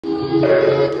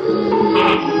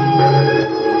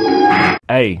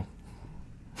Hey,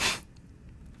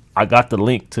 I got the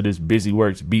link to this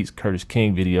BusyWorksBeats Curtis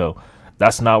King video.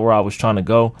 That's not where I was trying to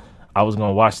go. I was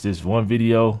gonna watch this one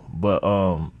video, but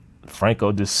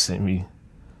Franco just sent me.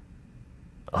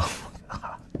 Oh my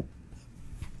god.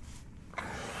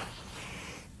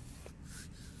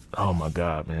 Oh my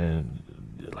god, man.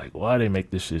 Like, why they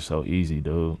make this shit so easy,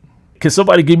 dude? Can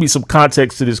somebody give me some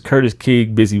context to this Curtis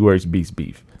King BusyWorksBeats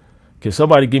beef? Can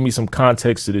somebody give me some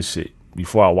context to this shit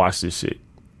before I watch this shit?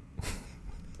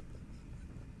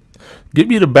 Give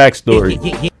me the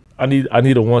backstory. I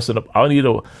need a once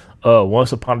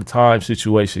upon a time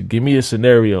situation. Give me a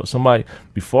scenario. Somebody,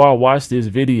 before I watch this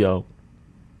video,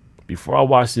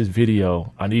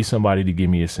 I need somebody to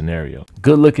give me a scenario.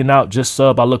 Good looking out. Just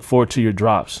sub. I look forward to your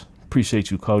drops.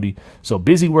 Appreciate you, Cody. So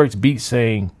BusyWorksBeats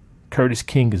saying Curtis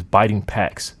King is biting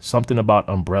packs. Something about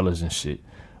umbrellas and shit.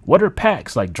 What are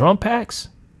packs? Like drum packs?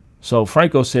 So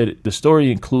Franco said the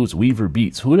story includes Weaver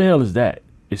Beats. Who the hell is that?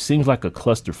 It seems like a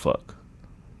clusterfuck.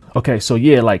 Okay, so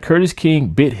yeah, like Curtis King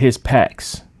bit his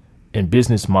packs in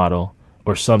business model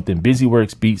or something.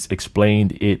 BusyWorksBeats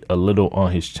explained it a little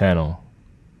on his channel.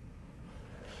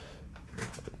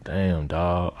 Damn,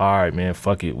 dog. All right, man,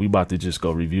 fuck it. We about to just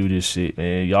go review this shit,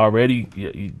 man. Y'all ready?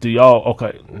 Do y'all?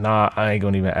 Okay, nah, I ain't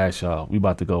gonna even ask y'all. We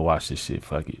about to go watch this shit.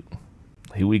 Fuck it.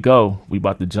 Here we go. We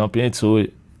about to jump into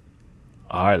it.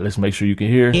 All right, let's make sure you can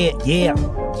hear. Yeah.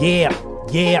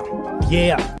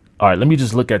 All right, let me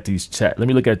just look at these chats. Let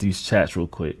me look at these chats real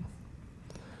quick.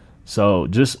 So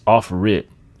just off rip,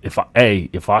 if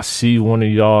I see one of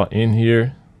y'all in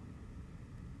here,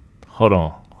 hold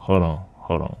on.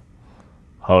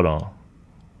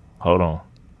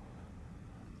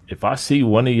 If I see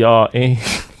one of y'all in,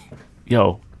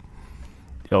 yo,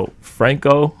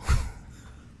 Franco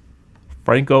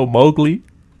Mowgli,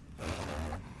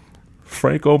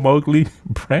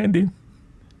 Brandon.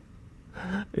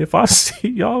 If I see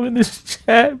y'all in this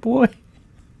chat, boy.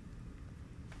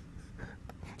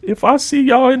 If I see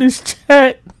y'all in this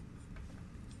chat.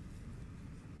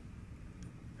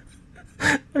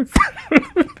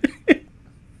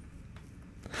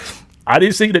 I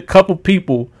didn't see the couple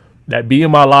people that be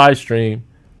in my live stream,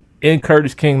 in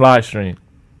Curtis King live stream.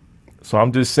 So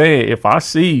I'm just saying, if I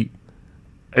see,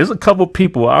 there's a couple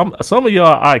people, some of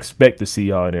y'all I expect to see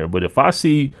y'all in there, but if I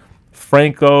see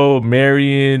Franco,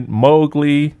 Marion,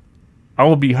 Mowgli, I'm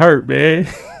gonna be hurt, man.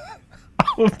 I'm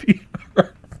gonna be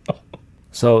hurt.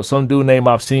 So some dude named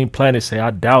I've Seen Planet say,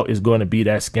 I doubt it's going to be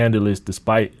that scandalous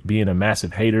despite being a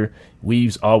massive hater.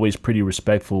 Weave's always pretty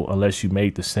respectful unless you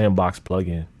made the Sandbox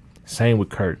plugin. Same with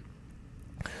Kurt.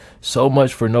 So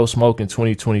much for No Smoke in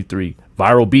 2023.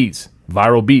 Viral Beats.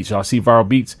 Y'all see Viral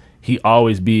Beats? He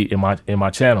always be in my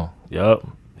channel. Yup.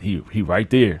 He right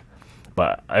there.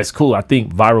 But it's cool. I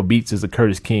think Viral Beats is a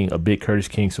big Curtis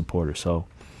King supporter. So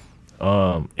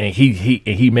and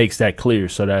he makes that clear.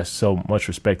 So that's so much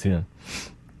respect to him.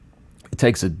 It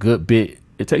takes a good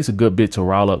bit to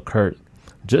rile up Kurt.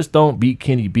 Just don't beat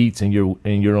Kenny Beats and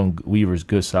you're on Weaver's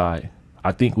good side.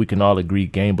 I think we can all agree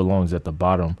Game belongs at the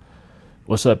bottom.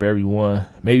 What's up, everyone?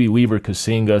 Maybe Weaver could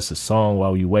sing us a song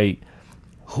while we wait.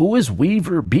 Who is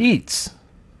Weaver Beats?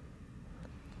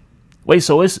 Wait,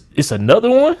 so it's another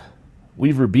one?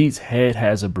 Weaver Beats head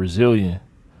has a Brazilian.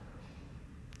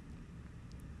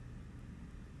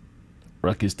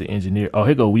 Ruckus the engineer. Oh,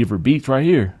 here go Weaver Beats right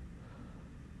here.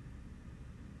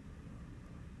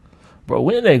 Bro,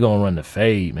 when they gonna run the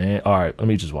fade, man? All right, let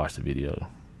me just watch the video.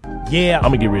 Yeah. I'm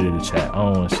gonna get rid of the chat. I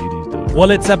don't want to see these dudes.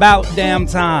 Well, it's about damn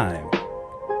time.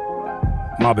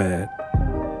 My bad.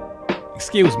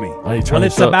 Excuse me. Well,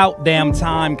 it's about damn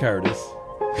time, Curtis.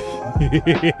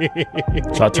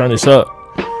 So I turn this up.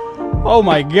 Oh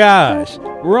my gosh.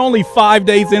 We're only 5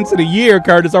 days into the year,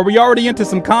 Curtis. Are we already into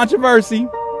some controversy?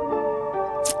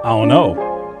 I don't know.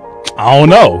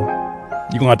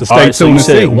 You're gonna have to stay tuned and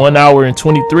see. 1 hour and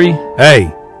 23.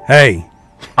 Hey.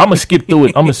 I'm gonna skip through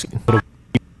it. I'm gonna skip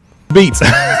beats.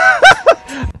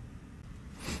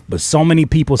 But so many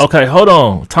people. Okay, hold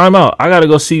on. Time out. I gotta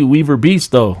go see Weaver Beats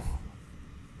though.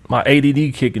 My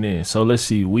ADD kicking in. So let's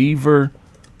see. Weaver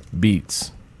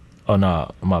Beats. Oh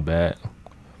no, my bad.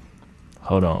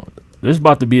 Hold on. This is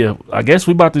about to be I guess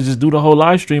we about to just do the whole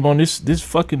live stream on this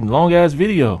fucking long ass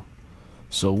video.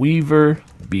 So Weaver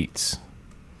Beats.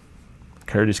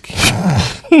 Curtis King.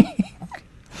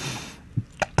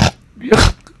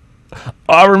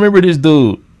 I remember this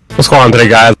dude. What's going on today,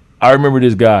 guys? I remember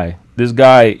this guy. This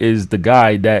guy is the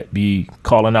guy that be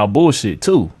calling out bullshit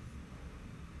too.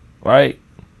 Right?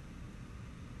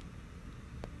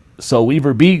 So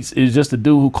Weaver Beats is just a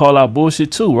dude who call out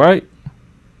bullshit too, right?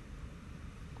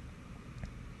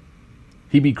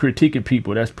 He be critiquing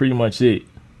people. That's pretty much it.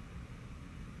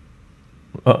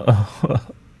 All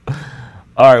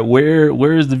right,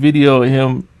 where is the video of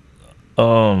him?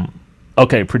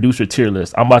 Okay, producer tier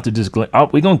list. I'm about to just we're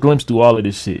gonna glimpse through all of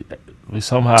this shit.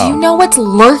 Somehow. Do you know what's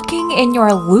lurking in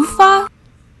your loofah?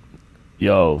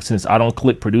 Yo, since I don't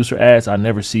click producer ads, I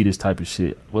never see this type of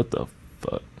shit. What the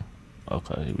fuck?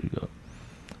 Okay, here we go.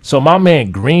 So my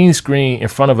man green screen in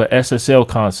front of an SSL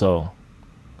console.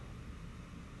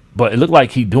 But it looked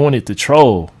like he doing it to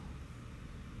troll.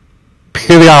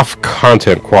 Purely off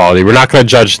content quality. We're not going to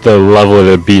judge the level of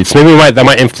the beats. Maybe that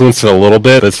might influence it a little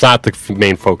bit, but it's not the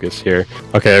main focus here.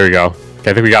 Okay, there we go.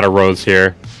 Okay, I think we got a rose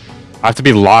here. I have to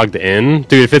be logged in?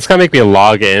 Dude, if it's going to make me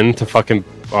log in to fucking...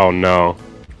 Oh, no.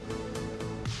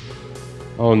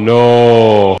 Oh,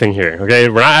 no. Thing here, okay?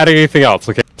 We're not adding anything else,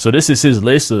 okay? So this is his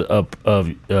list of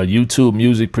YouTube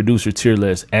music producer tier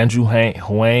list. Andrew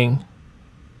Huang,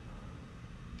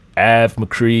 Av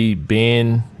McCree,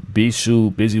 Ben,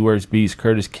 Bishu, BusyWorksBeats,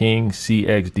 Curtis King,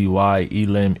 CXDY,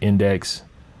 Elim, Index.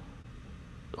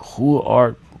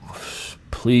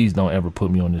 Please don't ever put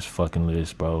me on this fucking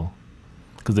list, bro.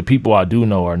 Because the people I do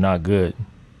know are not good.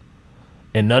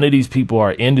 And none of these people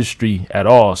are industry at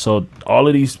all. So all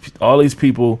these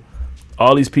people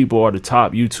are the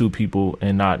top YouTube people,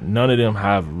 and none of them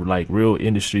have like real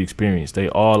industry experience. They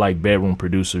all like bedroom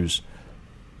producers.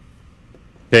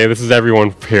 Okay, this is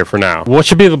everyone here for now. What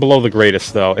should be the below the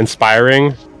greatest though?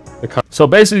 Inspiring. So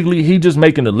basically, he just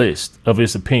making a list of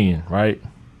his opinion, right?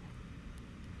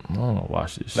 I don't know.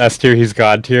 Watch this. S tier, he's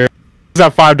God tier. He's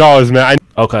at $5, man.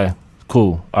 Okay,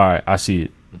 cool. All right, I see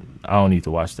it. I don't need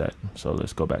to watch that. So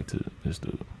let's go back to this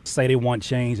dude. Say they want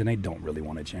change and they don't really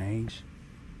want to change.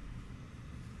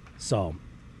 So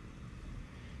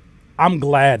I'm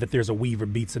glad that there's a Weaver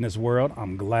Beats in this world.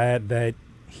 I'm glad that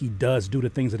he does do the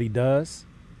things that he does.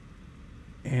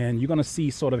 And you're going to see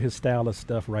sort of his style of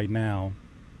stuff right now.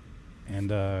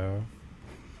 And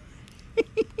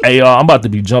hey, y'all, I'm about to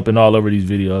be jumping all over these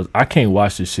videos. I can't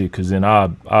watch this shit because then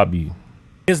I'll be...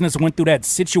 Business went through that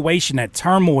situation, that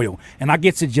turmoil, and I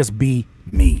get to just be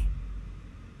me.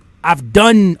 I'm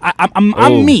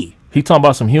me. He talking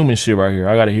about some human shit right here.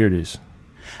 I got to hear this.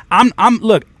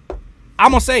 Look,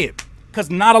 I'm gonna say it because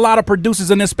not a lot of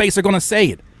producers in this space are gonna say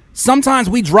it. Sometimes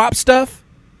we drop stuff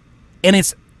and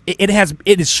it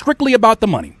is strictly about the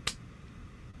money.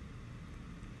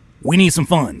 We need some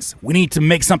funds. We need to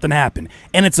make something happen.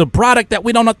 And it's a product that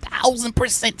we don't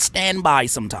 1,000% stand by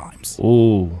sometimes.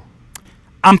 Ooh.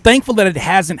 I'm thankful that it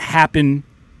hasn't happened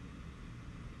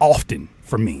often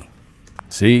for me.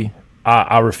 See,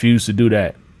 I refuse to do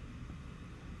that.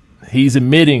 He's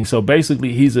admitting, so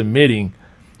basically he's admitting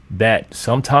that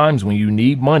sometimes when you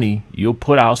need money, you'll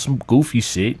put out some goofy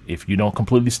shit if you don't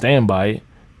completely stand by it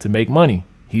to make money.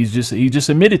 He just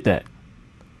admitted that.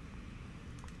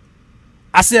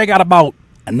 I say I got about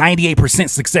a 98%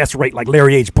 success rate like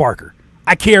Larry H. Parker.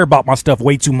 I care about my stuff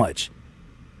way too much.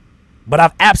 But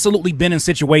I've absolutely been in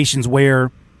situations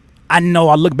where I know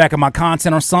I look back at my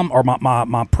content or something or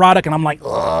my product and I'm like,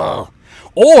 ugh.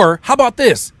 Or how about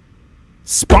this?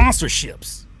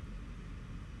 Sponsorships.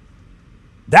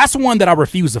 That's one that I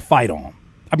refuse to fight on.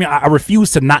 I mean, I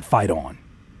refuse to not fight on.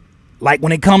 Like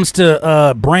when it comes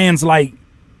to brands like,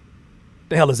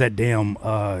 the hell is that damn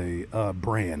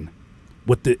brand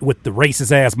with the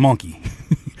racist ass monkey,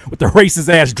 with the racist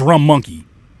ass drum monkey.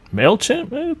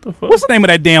 MailChimp, man, what the fuck? What's the name of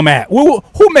that damn app? Who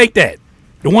make that?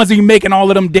 The ones that you making all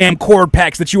of them damn cord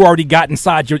packs that you already got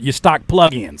inside your stock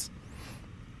plugins.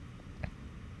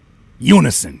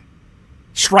 Unison.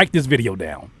 Strike this video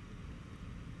down.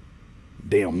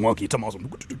 Damn monkey. That's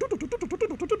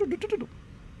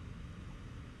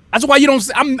why you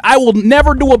don't. I will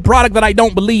never do a product that I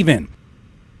don't believe in.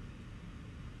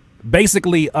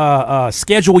 Basically,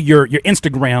 schedule your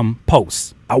Instagram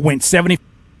posts. I went 70.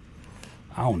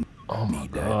 I don't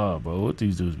need that. Oh, bro, what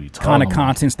these dudes be talking kind of about?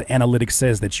 contents the analytics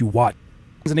says that you watch.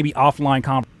 And they be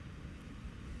offline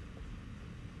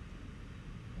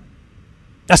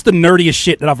That's the nerdiest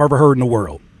shit that I've ever heard in the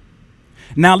world.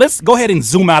 Now let's go ahead and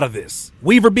zoom out of this.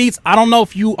 Weaver Beats, I don't know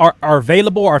if you are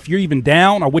available or if you're even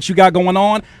down or what you got going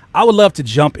on. I would love to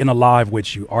jump in a live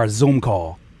with you or a Zoom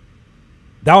call.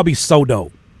 That would be so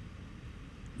dope.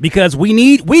 Because we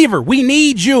need Weaver, we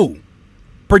need you.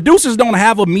 Producers don't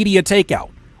have a media takeout.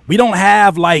 We don't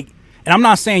have like, and I'm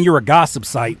not saying you're a gossip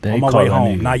site on my way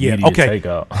home. Not yet. Okay.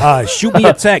 Shoot me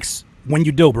a text when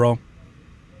you do, bro.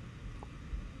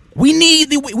 We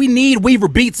need Weaver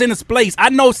Beats in this place. I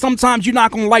know sometimes you're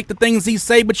not gonna like the things he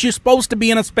say, but you're supposed to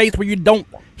be in a space where you don't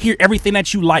hear everything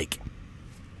that you like.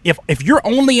 If you're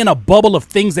only in a bubble of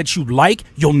things that you like,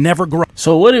 you'll never grow.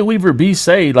 So what did Weaver B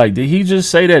say? Like, did he just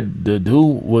say that the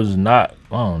dude was not?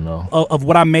 I don't know. Of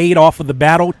what I made off of the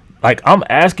battle. Like, I'm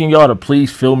asking y'all to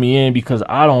please fill me in because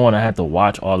I don't want to have to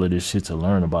watch all of this shit to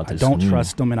learn about this. I don't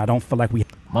trust them, and I don't feel like we.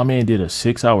 My man did a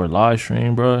 6-hour live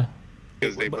stream, bro.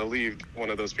 Because they believed one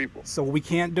of those people. So what we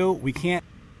can't do, we can't.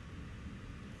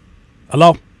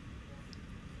 Hello?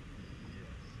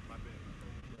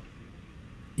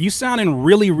 You sounding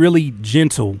really, really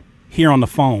gentle here on the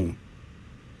phone.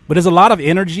 But there's a lot of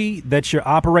energy that you're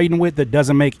operating with that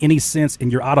doesn't make any sense,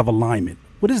 and you're out of alignment.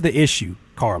 What is the issue,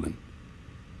 Carlin?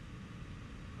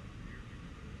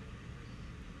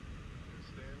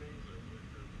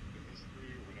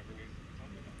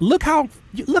 Look how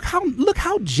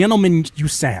gentleman you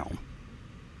sound.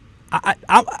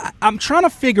 I'm trying to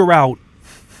figure out,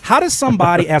 how does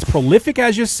somebody as prolific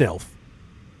as yourself,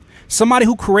 somebody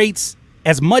who creates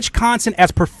as much content,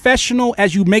 as professional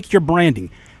as you make your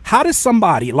branding, how does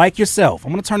somebody like yourself,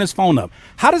 I'm going to turn this phone up,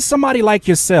 how does somebody like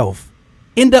yourself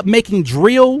end up making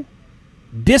drill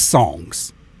diss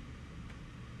songs?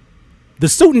 The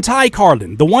suit and tie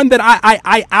Carlin, the one that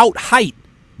I out height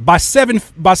by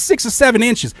 6 or 7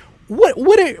 inches. What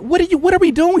are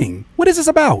we doing? What is this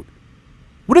about?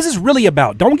 What is this really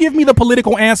about? Don't give me the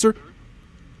political answer.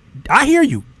 I hear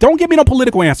you. Don't give me no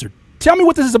political answer. Tell me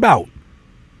what this is about.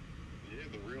 Yeah,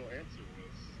 the real answer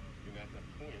was, at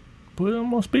that point. Put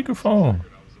him on speakerphone. I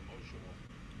was emotional.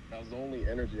 That was the only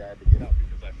energy I had to get out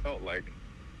because I felt like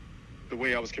the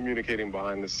way I was communicating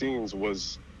behind the scenes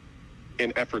was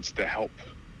in efforts to help.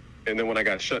 And then when I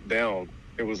got shut down,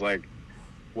 it was like,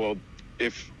 well,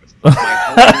 if my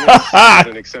helpiness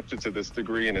isn't accepted to this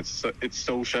degree and it's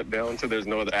so shut down so there's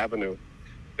no other avenue,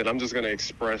 then I'm just going to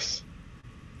express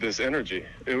this energy.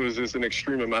 It was just an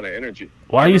extreme amount of energy.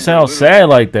 Why you sound sad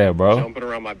like that, bro? Jumping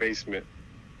around my basement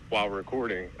while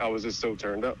recording, I was just so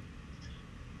turned up.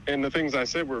 And the things I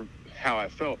said were how I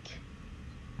felt.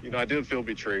 I did feel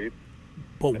betrayed.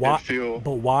 But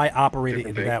why operate it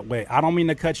in that way? I don't mean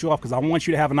to cut you off because I want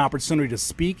you to have an opportunity to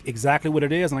speak exactly what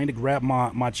it is. And I need to grab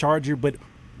my charger. But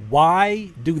why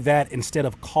do that instead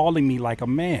of calling me like a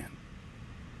man?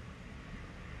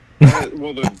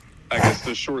 Well, I guess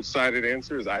the short-sighted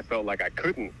answer is I felt like I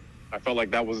couldn't. I felt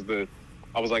like I was like,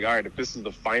 all right, if this is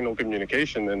the final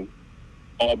communication, then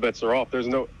all bets are off.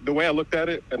 The way I looked at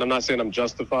it, and I'm not saying I'm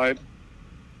justified,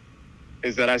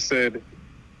 is that I said,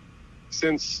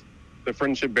 since the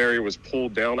friendship barrier was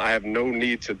pulled down, I have no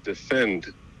need to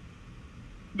defend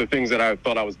the things that I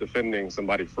thought I was defending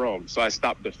somebody from. So I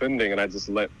stopped defending and I just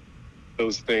let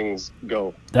those things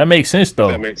go. That makes sense, though.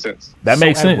 That makes sense. That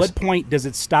makes sense. At what point does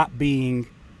it stop being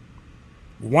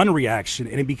one reaction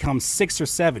and it becomes 6 or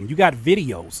 7? You got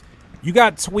videos. You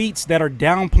got tweets that are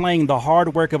downplaying the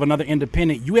hard work of another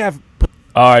independent. You have...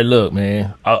 All right, look,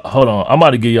 man. Hold on. I'm about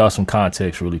to give y'all some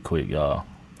context really quick, y'all.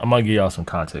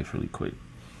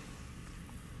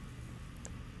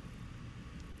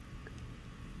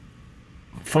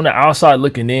 From the outside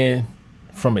looking in,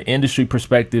 from an industry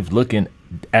perspective, looking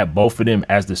at both of them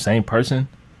as the same person,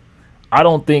 I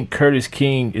don't think Curtis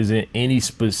King is in any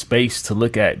space to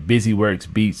look at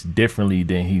BusyWorksBeats differently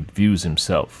than he views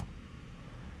himself.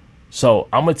 So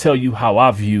I'm going to tell you how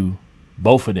I view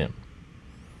both of them.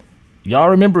 Y'all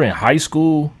remember in high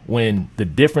school when the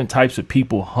different types of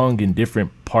people hung in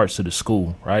different parts of the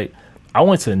school, right? I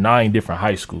went to 9 different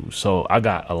high schools, so I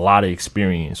got a lot of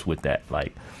experience with that.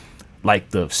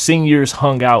 Like the seniors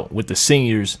hung out with the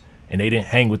seniors and they didn't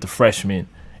hang with the freshmen.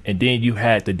 And then you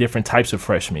had the different types of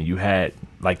freshmen. You had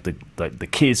like the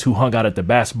kids who hung out at the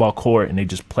basketball court and they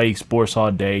just played sports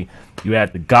all day. You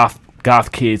had the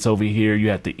goth kids over here. You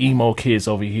had the emo kids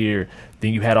over here.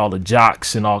 Then you had all the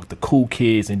jocks and all the cool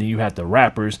kids. And then you had the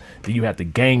rappers. Then you had the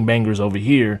gangbangers over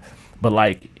here. But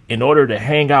like, in order to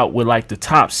hang out with like the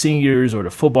top seniors or the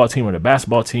football team or the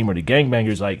basketball team or the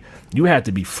gangbangers, like you had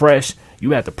to be fresh.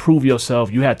 You had to prove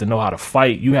yourself. You had to know how to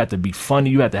fight. You had to be funny.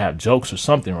 You had to have jokes or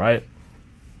something, right?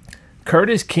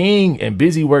 Curtis King and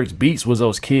BusyWorksBeats was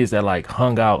those kids that like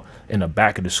hung out in the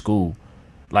back of the school.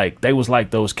 Like they was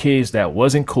like those kids that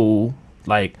wasn't cool.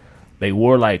 Like they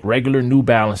wore like regular New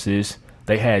Balances.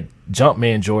 They had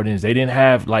Jumpman Jordans. They didn't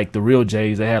have like the real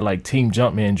J's. They had like Team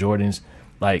Jumpman Jordans.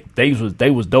 Like they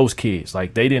was those kids.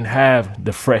 Like they didn't have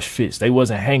the fresh fits. They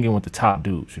wasn't hanging with the top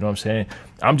dudes. You know what I'm saying?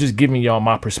 I'm just giving y'all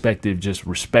my perspective just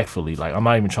respectfully. Like I'm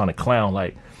not even trying to clown.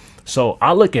 Like, so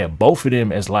I look at both of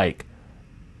them as like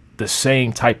the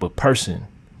same type of person.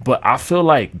 But I feel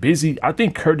like I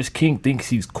think Curtis King thinks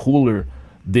he's cooler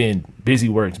than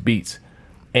BusyWorksBeats.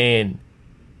 And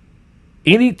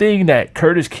anything that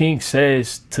Curtis King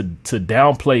says to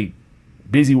downplay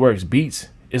BusyWorksBeats,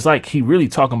 it's like he really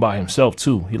talking about himself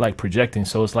too. He like projecting.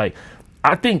 So it's like,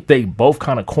 I think they both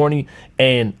kind of corny.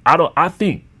 And I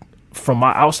think from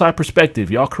my outside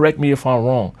perspective, y'all correct me if I'm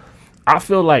wrong, I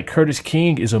feel like Curtis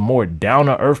King is a more down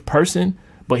to earth person,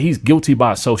 but he's guilty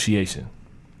by association.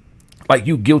 Like,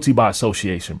 you guilty by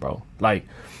association, bro. Like,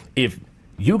 if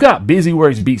you got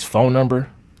BusyWorksBeats phone number,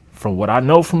 from what I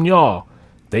know from y'all,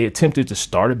 they attempted to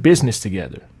start a business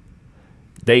together.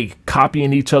 They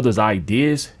copying each other's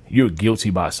ideas. You're guilty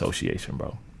by association,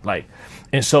 bro. Like,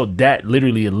 and so that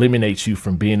literally eliminates you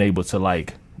from being able to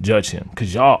like judge him,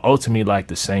 because y'all ultimately like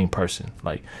the same person,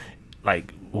 like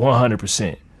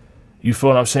 100%. You feel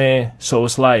what I'm saying? So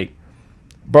it's like,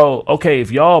 bro, okay,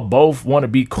 if y'all both want to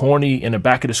be corny in the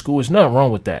back of the school, there's nothing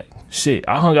wrong with that. Shit,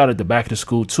 I hung out at the back of the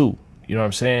school too. You know what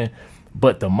I'm saying?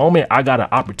 But the moment I got an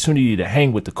opportunity to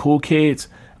hang with the cool kids,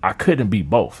 I couldn't be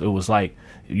both. It was like,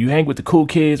 if you hang with the cool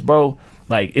kids, bro,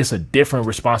 like, it's a different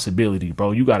responsibility,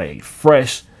 bro. You gotta eat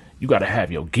fresh. You gotta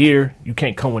have your gear. You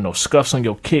can't come with no scuffs on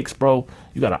your kicks, bro.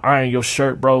 You gotta iron your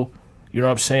shirt, bro. You know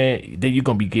what I'm saying? Then you're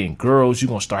gonna be getting girls. You're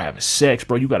gonna start having sex,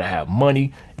 bro. You gotta have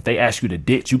money. If they ask you to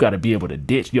ditch, you gotta be able to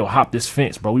ditch. Yo, hop this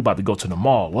fence, bro. We about to go to the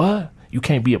mall. What? You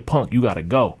can't be a punk. You gotta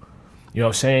go. You know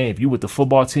what I'm saying? If you with the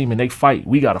football team and they fight,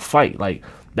 we gotta fight. Like,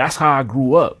 that's how I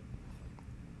grew up.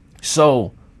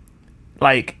 So,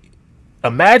 like,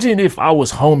 imagine if I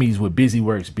was homies with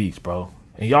BusyWorksBeats, bro.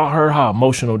 And y'all heard how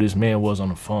emotional this man was on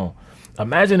the phone.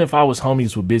 Imagine if I was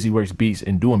homies with BusyWorksBeats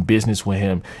and doing business with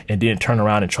him and then turn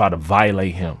around and try to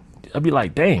violate him. I'd be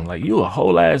like, dang, like, you a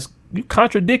whole ass, you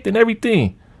contradicting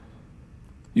everything.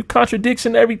 You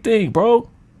contradicting everything, bro.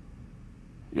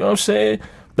 You know what I'm saying?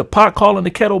 The pot calling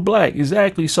the kettle black.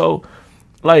 Exactly. So,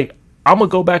 like, I'm going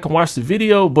to go back and watch the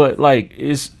video, but, like,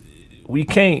 we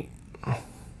can't.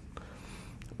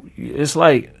 It's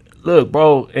like, look,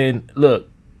 bro, and look,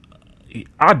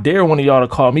 I dare one of y'all to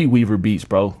call me Weaver Beats,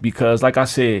 bro, because like I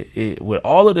said, with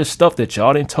all of the stuff that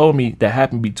y'all didn't told me that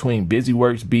happened between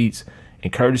BusyWorksBeats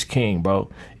and Curtis King, bro,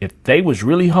 if they was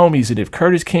really homies and if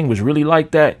Curtis King was really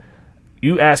like that,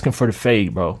 you asking for the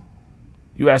fade, bro.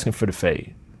 You asking for the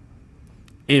fade.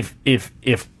 If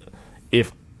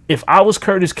I was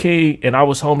Curtis King and I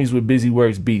was homies with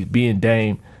BusyWorksBeats, being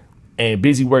Dame, and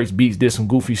BusyWorksBeats did some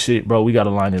goofy shit, bro, we got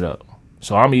to line it up.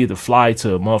 So I'm either fly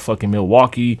to motherfucking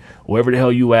Milwaukee, wherever the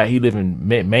hell you at. He live in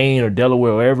Maine or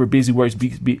Delaware, wherever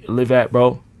BusyWorksBeats live at,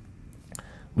 bro.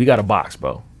 We got a box,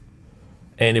 bro.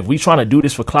 And if we trying to do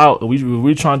this for clout,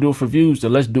 we trying to do it for views,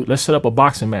 then let's set up a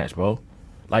boxing match, bro.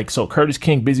 Like, so Curtis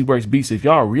King, BusyWorksBeats, if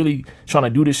y'all really trying to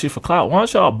do this shit for clout, why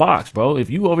don't y'all box, bro? If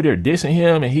you over there dissing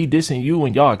him and he dissing you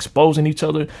and y'all exposing each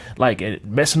other, like, and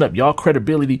messing up y'all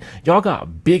credibility, y'all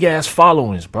got big ass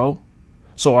followings, bro.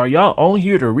 So are y'all on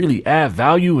here to really add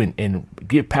value and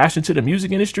give passion to the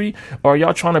music industry? Or are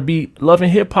y'all trying to be Love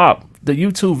and Hip Hop, the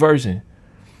YouTube version?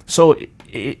 So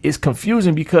it's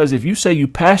confusing, because if you say you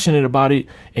passionate about it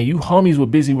and you homies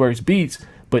with BusyWorksBeats,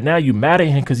 but now you mad at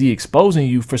him because he exposing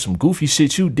you for some goofy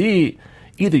shit you did,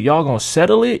 either y'all gonna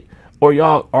settle it or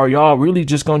y'all really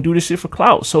just gonna do this shit for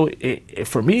clout. So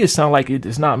for me, it sounds like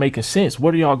it's not making sense.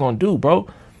 What are y'all gonna do, bro?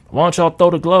 Why don't y'all throw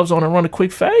the gloves on and run a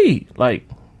quick fade? Like,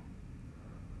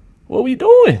 what we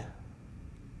doing?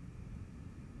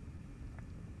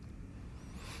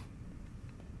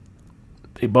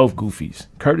 They both goofies.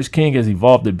 Curtis King has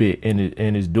evolved a bit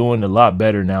and is doing a lot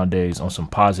better nowadays on some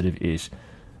positive ish.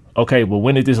 Okay, well,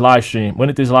 when did this live stream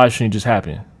just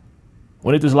happen?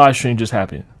 When did this live stream just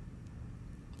happen?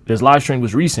 This live stream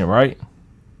was recent, right?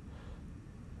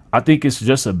 I think it's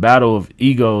just a battle of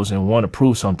egos and want to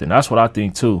prove something. That's what I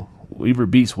think too. Weaver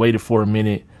Beats waited for a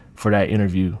minute for that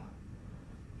interview.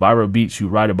 Viral Beats, you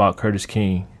write about Curtis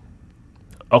King.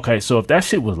 Okay, so if that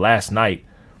shit was last night,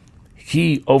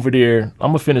 he over there, I'm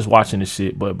gonna finish watching this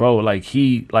shit, but bro, like,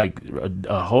 he like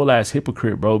a whole ass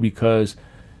hypocrite, bro, because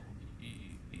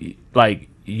like,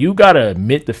 you gotta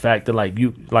admit the fact that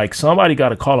like somebody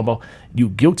gotta call him out. You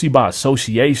guilty by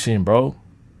association, bro.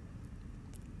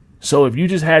 So if you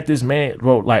just had this man,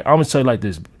 bro, like, I'm gonna tell you like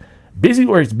this,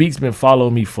 BusyWorksBeats been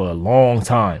following me for a long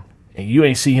time, and you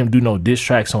ain't see him do no diss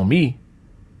tracks on me.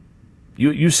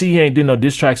 You see he ain't did no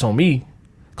diss tracks on me,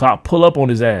 cause I pull up on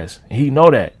his ass, and he know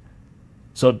that.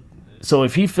 So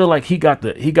if he feel like he got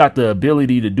the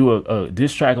ability to do a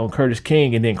diss track on Curtis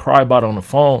King and then cry about it on the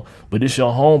phone, but this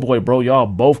your homeboy, bro, y'all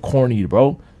both corny,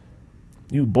 bro.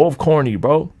 You both corny,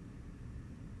 bro.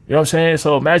 You know what I'm saying?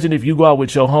 So imagine if you go out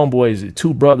with your homeboys,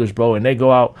 two brothers, bro, and they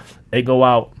go out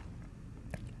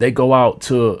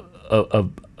to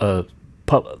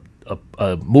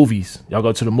a movies. Y'all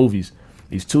go to the movies,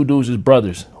 These two dudes is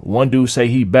brothers. One dude say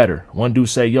he better. One dude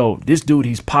say, yo, this dude,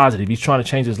 he's positive. He's trying to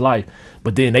change his life.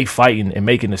 But then they fighting and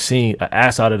making a scene, an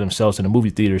ass out of themselves in the movie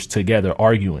theaters together,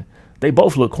 arguing. They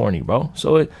both look corny, bro.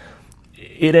 So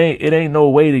it ain't no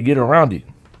way to get around it.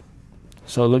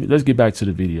 So let's get back to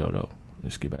the video, though.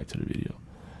 Let's get back to the video.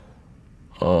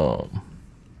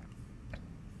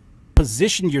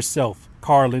 Position yourself,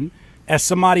 Carlin, as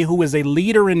somebody who is a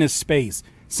leader in this space,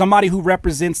 somebody who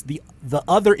represents the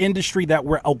other industry that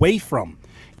we're away from.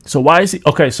 So why is he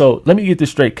okay? So let me get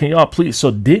this straight. Can y'all please?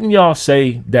 So didn't y'all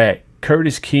say that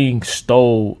Curtis King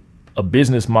stole a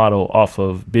business model off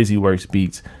of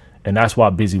BusyWorksBeats, and that's why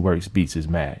BusyWorksBeats is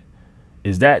mad?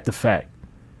 Is that the fact?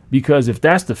 Because if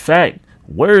that's the fact,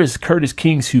 where is Curtis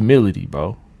King's humility,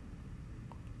 bro?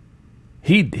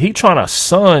 He trying to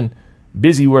sun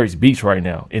BusyWorksBeats right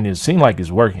now, and it seems like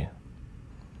it's working.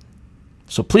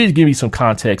 So please give me some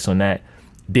context on that.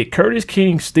 Did Curtis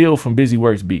King steal from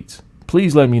BusyWorksBeats?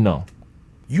 Please let me know.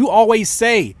 You always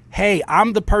say, hey,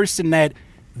 I'm the person that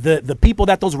the people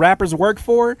that those rappers work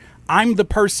for, I'm the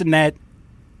person that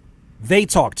they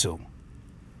talk to.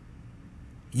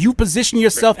 You position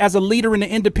yourself as a leader in the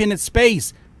independent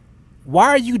space. Why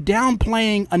are you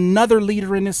downplaying another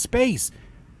leader in this space?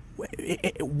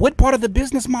 What part of the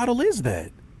business model is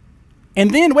that?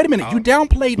 And then, wait a minute, you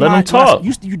downplayed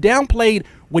you downplayed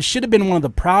what should have been one of the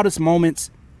proudest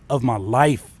moments of my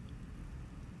life.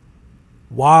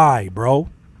 Why, bro?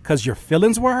 Because your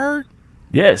feelings were hurt?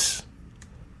 Yes.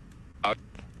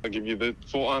 I'll give you the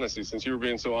full honesty. Since you were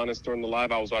being so honest during the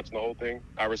live, I was watching the whole thing.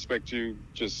 I respect you,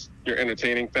 just your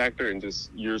entertaining factor, and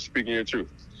just you're speaking your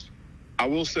truth. I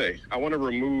will say, I want to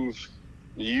remove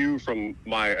you from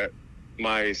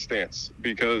my stance,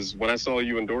 because when I saw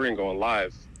you and Dorian going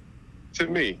live, to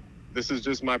me, this is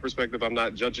just my perspective, I'm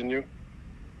not judging you,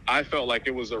 I felt like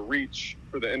it was a reach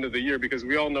for the end of the year, because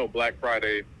we all know Black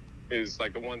Friday is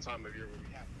like the one time of year where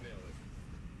we have to nail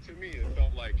it. To me, it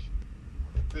felt like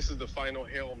this is the final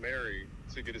Hail Mary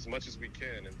to get as much as we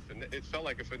can, and it felt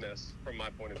like a finesse from my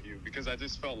point of view, because I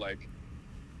just felt like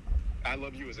I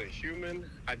love you as a human.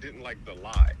 I didn't like the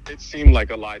lie. It seemed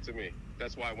like a lie to me.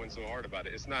 That's why I went so hard about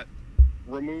it. It's not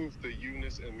remove the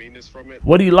you-ness and meanness from it.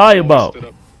 What do you lie about? Stood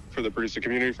up for the producer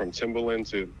community, from Timbaland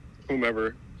to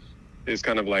whomever is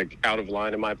kind of like out of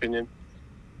line, in my opinion.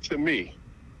 To me,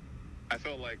 I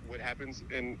felt like what happens,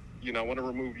 and you know, I want to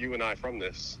remove you and I from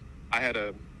this. I had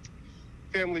a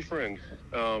family friend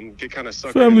get kind of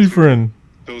sucked into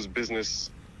those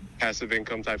business passive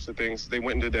income types of things. They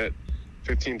went into debt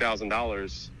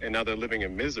 $15,000, and now they're living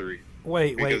in misery.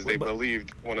 Because they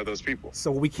believed one of those people.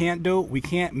 So we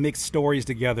can't mix stories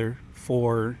together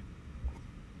for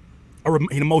an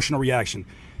emotional reaction.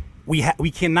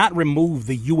 We cannot remove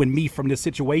the you and me from this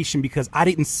situation, because I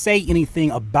didn't say anything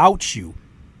about you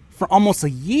for almost a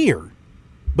year,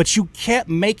 but you kept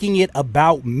making it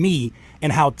about me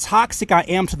and how toxic I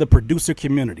am to the producer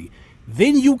community.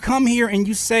 Then you come here and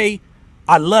you say,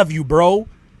 I love you, bro.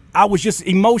 I was just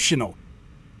emotional.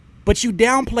 But you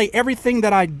downplay everything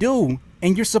that I do,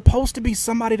 and you're supposed to be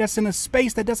somebody that's in a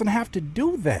space that doesn't have to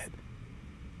do that.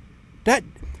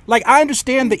 Like, I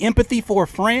understand the empathy for a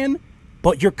friend,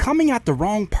 but you're coming at the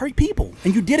wrong people,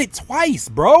 and you did it twice,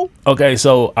 bro. Okay,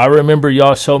 so I remember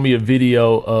y'all showed me a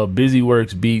video of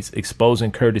BusyWorksBeats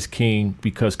exposing Curtis King,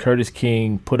 because Curtis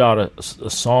King put out a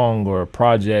song or a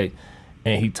project,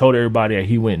 and he told everybody that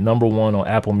he went #1 on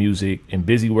Apple Music, and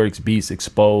BusyWorksBeats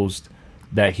exposed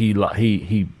that he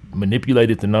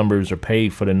manipulated the numbers or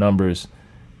paid for the numbers,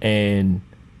 and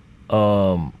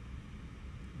so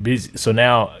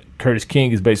now Curtis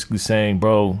King is basically saying,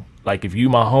 bro, like, if you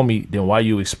my homie, then why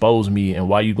you expose me, and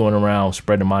why you going around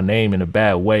spreading my name in a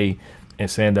bad way and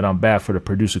saying that I'm bad for the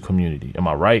producer community? Am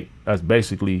I right? That's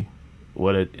basically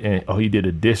what it. Oh, he did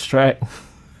a diss track.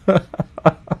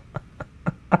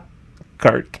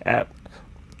 Kurt Cap.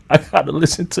 I gotta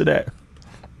listen to that.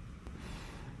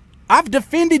 I've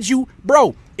defended you,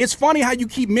 bro. It's funny how you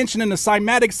keep mentioning the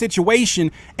Cymatic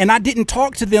situation, and I didn't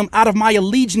talk to them out of my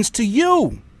allegiance to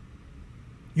you.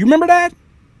 You remember that?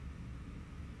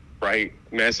 Right.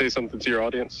 May I say something to your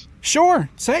audience? Sure,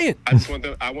 say it.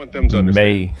 I want them to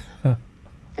understand.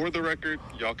 For the record,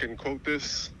 y'all can quote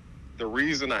this. The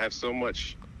reason I have so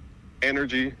much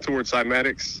energy towards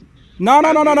Cymatics. No.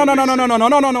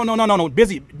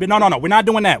 Busy. No. We're not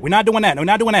doing that. We're not doing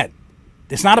that.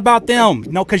 It's not about them.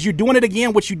 No, because you're doing it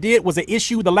again. What you did was an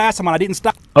issue the last time, and I didn't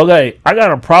stop. Okay, I got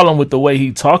a problem with the way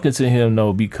he talking to him,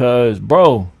 though, because,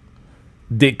 bro,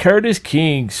 did Curtis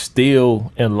King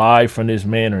steal and lie from this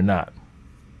man or not?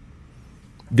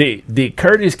 Did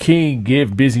Curtis King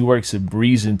give BusyWorks a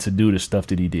reason to do the stuff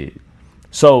that he did?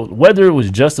 So whether it was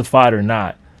justified or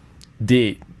not,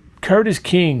 did Curtis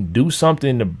King do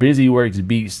something to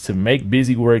BusyWorksBeats to make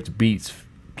BusyWorksBeats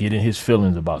get in his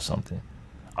feelings about something?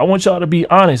 I want y'all to be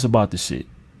honest about this shit.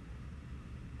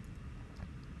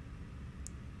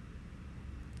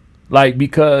 Like,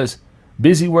 because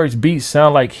BusyWorksBeats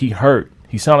sound like he hurt.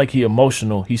 He sound like he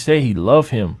emotional. He said he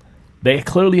loved him. They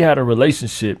clearly had a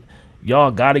relationship.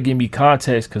 Y'all got to give me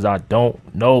context because I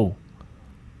don't know.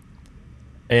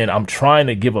 And I'm trying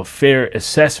to give a fair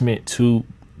assessment to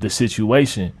the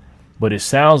situation. But it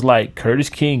sounds like Curtis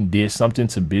King did something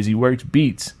to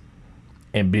BusyWorksBeats.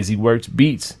 And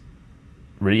BusyWorksBeats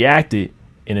reacted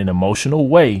in an emotional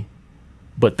way.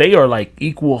 But they are like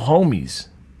equal homies.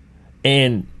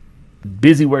 And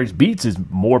BusyWorksBeats is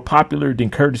more popular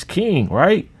than Curtis King,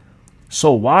 right?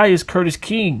 So why is Curtis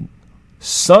King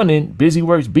sunning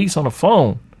BusyWorksBeats on the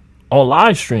phone on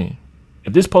live stream?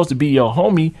 If this supposed to be your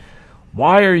homie,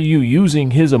 why are you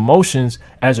using his emotions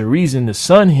as a reason to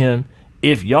sun him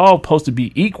if y'all supposed to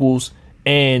be equals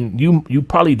and you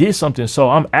probably did something?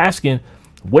 So I'm asking,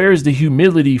 where is the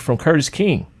humility from Curtis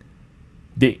King?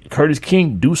 Did Curtis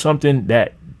King do something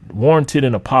that warranted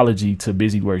an apology to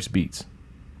BusyWorksBeats?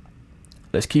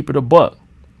 Let's keep it a buck.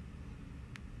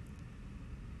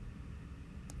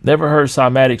 Never heard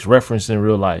cymatics referenced in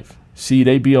real life. See,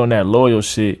 they be on that loyal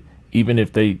shit even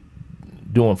if they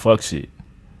doing fuck shit.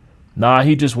 Nah,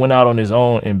 he just went out on his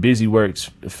own, and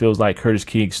BusyWorks feels like Curtis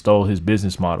King stole his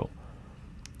business model.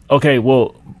 Okay,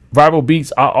 well, Viral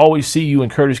Beats, I always see you in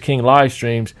Curtis King live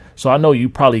streams, so I know you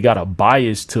probably got a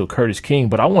bias to Curtis King,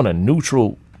 but I want a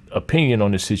neutral opinion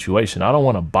on this situation. I don't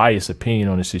want a biased opinion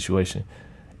on this situation.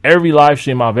 Every live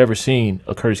stream I've ever seen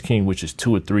of Curtis King, which is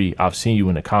 2 or 3, I've seen you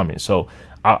in the comments. So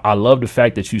I love the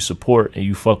fact that you support and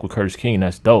you fuck with Curtis King.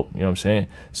 That's dope. You know what I'm saying?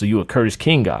 So you a Curtis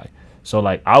King guy. So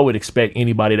like I would expect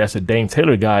anybody that's a Dame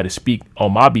Taylor guy to speak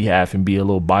on my behalf and be a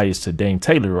little biased to Dame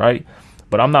Taylor, right?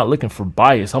 But I'm not looking for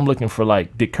bias. I'm looking for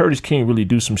like, did Curtis King really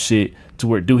do some shit to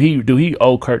where do he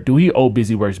owe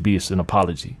BusyWorksBeats an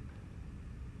apology?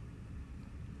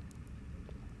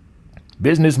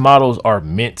 Business models are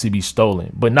meant to be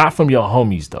stolen, but not from your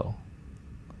homies though.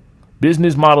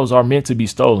 Business models are meant to be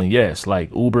stolen. Yes,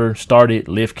 like Uber started,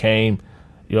 Lyft came,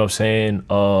 you know what I'm saying?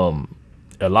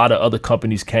 A lot of other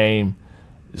companies came.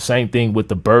 The same thing with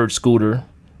the Bird scooter,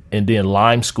 and then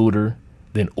Lime scooter,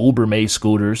 then Uber made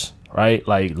scooters, right?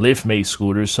 Like Lyft made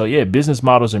scooters. So yeah, business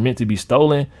models are meant to be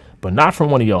stolen, but not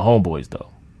from one of your homeboys though.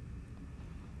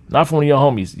 Not from one of your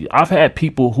homies. I've had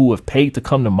people who have paid to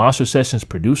come to Monster Sessions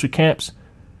producer camps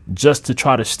just to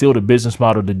try to steal the business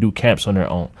model to do camps on their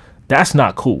own. That's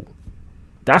not cool.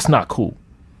 That's not cool.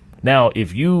 Now,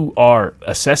 if you are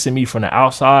assessing me from the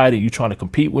outside and you trying to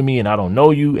compete with me and I don't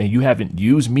know you and you haven't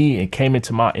used me and came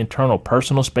into my internal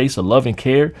personal space of love and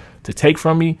care to take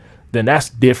from me, then that's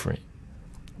different.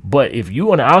 But if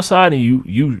you on the outside and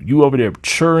you over there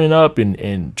churning up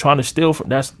and trying to steal from,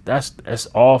 that's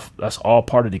all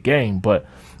part of the game. But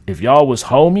if y'all was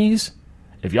homies,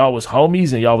 and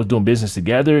y'all was doing business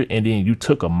together and then you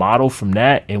took a model from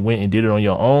that and went and did it on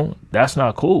your own, that's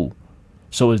not cool.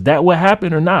 So is that what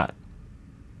happened or not?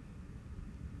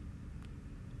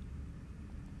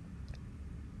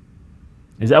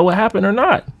 Is that what happened or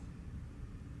not?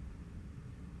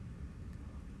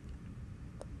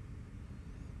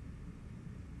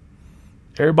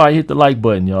 Everybody hit the like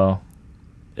button, y'all.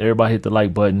 Everybody hit the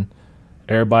like button.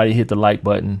 Everybody hit the like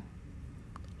button.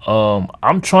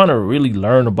 I'm trying to really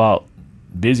learn about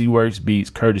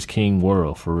BusyWorksBeats Curtis King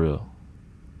world for real.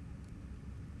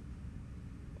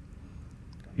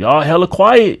 Y'all hella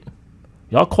quiet.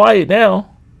 Y'all quiet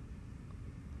now.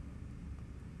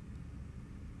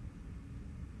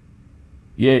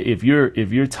 Yeah, if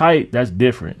you're tight, that's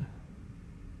different.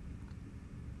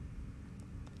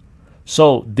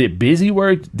 So did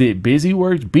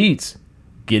BusyWorksBeats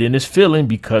get in this feeling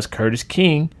because Curtis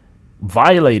King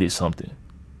violated something?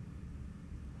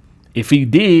 If he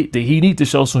did, then he need to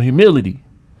show some humility.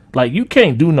 Like, you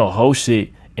can't do no hoe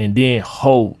shit and then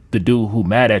hold the dude who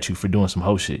mad at you for doing some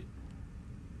hoe shit.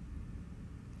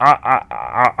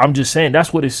 I'm just saying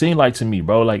that's what it seemed like to me,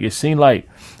 bro. Like it seemed like,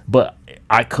 but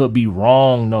I could be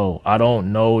wrong. No, I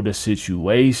don't know the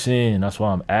situation. That's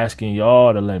why I'm asking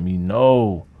y'all to let me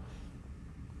know.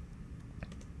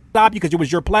 Stop you because it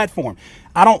was your platform.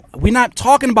 We're not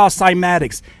talking about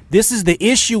cymatics. This is the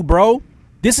issue, bro.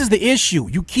 This is the issue.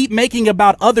 You keep making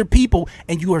about other people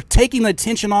and you are taking the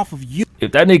attention off of you.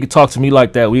 If that nigga talk to me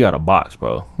like that, we got a box,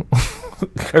 bro.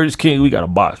 Curtis King, we got a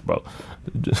box, bro.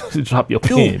 Just drop your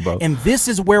pen, bro. And this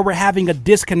is where we're having a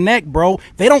disconnect, bro.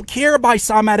 They don't care about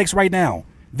cymatics right now.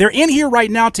 They're in here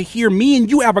right now to hear me and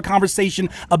you have a conversation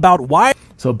about why.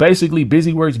 So basically,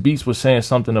 BusyWorksBeats was saying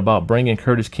something about bringing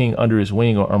Curtis King under his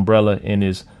wing or umbrella and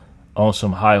is on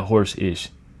some high horse-ish.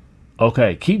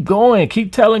 Okay, keep going.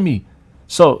 Keep telling me.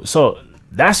 So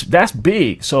that's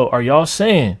big. So are y'all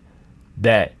saying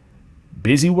that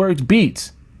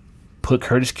BusyWorksBeats put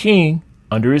Curtis King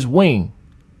under his wing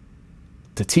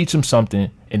to teach him something,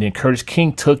 and then Curtis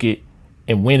King took it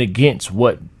and went against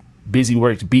what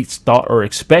BusyWorksBeats thought or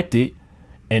expected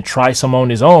and tried some on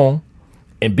his own,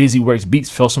 and BusyWorksBeats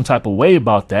felt some type of way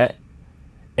about that,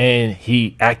 and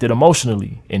he acted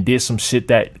emotionally and did some shit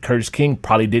that Curtis King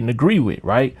probably didn't agree with,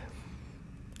 right?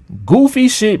 Goofy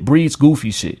shit breeds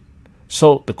goofy shit.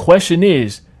 So the question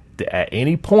is, that at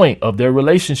any point of their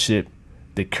relationship,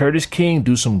 did Curtis King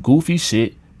do some goofy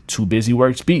shit to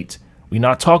BusyWorksBeats? We're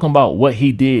not talking about what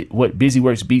he did, what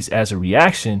BusyWorksBeats as a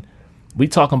reaction. We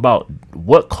talking about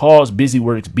what caused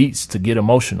BusyWorksBeats to get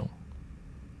emotional.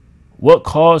 What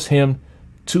caused him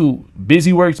to...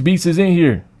 BusyWorksBeats is in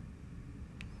here.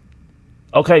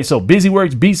 Okay, so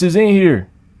BusyWorksBeats is in here.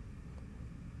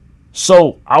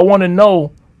 So I want to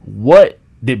know, what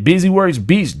did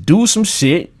BusyWorksBeats do some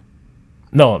shit?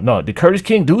 No, did Curtis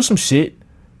King do some shit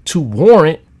to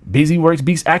warrant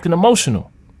BusyWorksBeats acting emotional?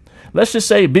 Let's just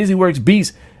say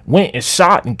BusyWorksBeats went and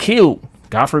shot and killed,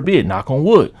 God forbid, knock on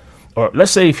wood. Or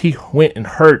let's say if he went and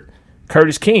hurt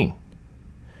Curtis King.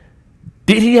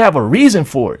 Did he have a reason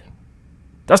for it?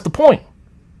 That's the point.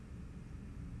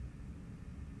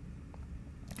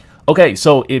 Okay,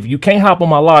 so if you can't hop on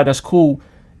my live, that's cool.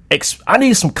 I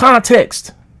need some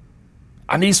context.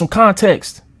 I need some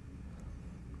context.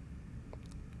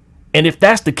 And if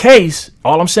that's the case,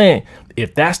 all I'm saying,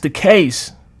 if that's the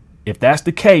case,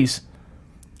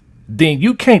 then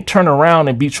you can't turn around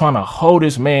and be trying to hold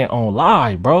this man on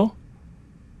live, bro.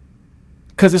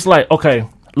 Cause it's like, okay,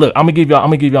 look, I'm gonna give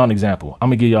y'all an example. I'm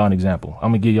gonna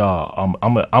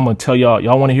tell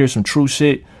y'all want to hear some true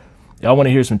shit. I'm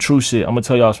gonna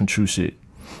tell y'all some true shit.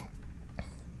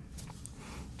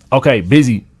 Okay,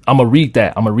 Busy. I'm gonna read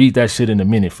that shit in a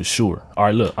minute for sure. All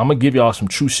right, look, I'm gonna give y'all some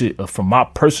true shit from my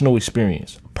personal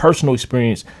experience,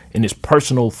 and it's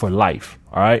personal for life.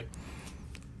 All right.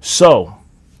 So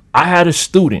I had a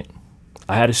student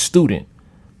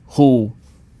who,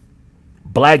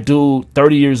 black dude,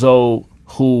 30 years old,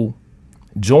 who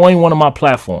joined one of my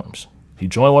platforms. He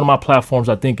joined one of my platforms,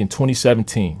 I think in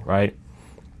 2017, right?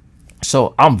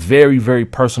 So I'm very, very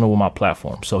personal with my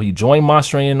platform. So he joined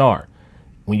Monster A&R.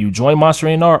 When you join Monster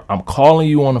A&R, I'm calling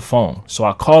you on the phone. So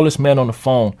I call this man on the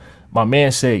phone. My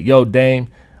man said, yo, Dame,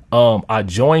 I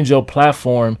joined your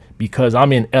platform because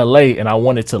I'm in LA and I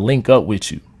wanted to link up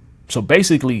with you. So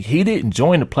basically, he didn't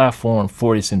join the platform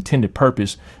for its intended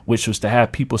purpose, which was to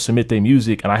have people submit their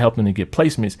music and I helped them to get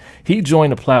placements. He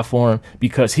joined the platform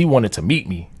because he wanted to meet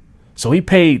me. So he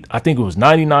paid, I think it was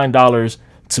 $99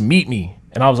 to meet me.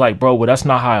 And I was like, bro, well, that's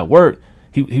not how it worked.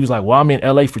 He was like, well, I'm in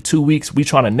LA for 2 weeks. We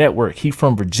trying to network. He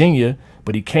from Virginia,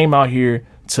 but he came out here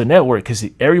to network because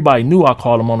everybody knew I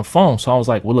called him on the phone. So I was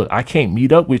like, well, look, I can't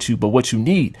meet up with you, but what you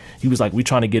need? He was like, we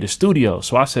trying to get a studio.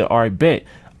 So I said, all right, bet.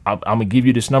 I'm gonna give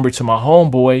you this number to my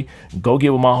homeboy. Go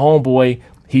get with my homeboy.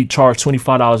 He charged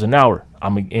 $25 an hour.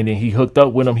 And then he hooked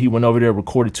up with him. He went over there,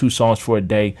 recorded 2 songs for a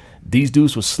day. These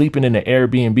dudes was sleeping in the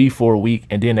Airbnb for a week,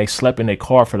 and then they slept in their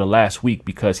car for the last week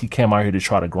because he came out here to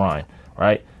try to grind.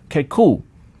 Right? Okay, cool.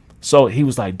 So he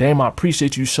was like, damn, I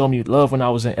appreciate you showing me love when I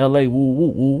was in LA. Woo, woo,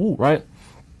 woo, woo. Right?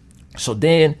 So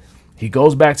then he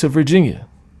goes back to Virginia.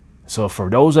 So for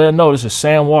those that know, this is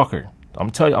Sam Walker. I'm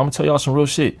gonna tell y'all some real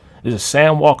shit. This is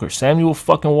Sam Walker, Samuel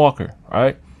fucking Walker, all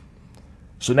right?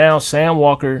 So now Sam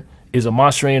Walker is a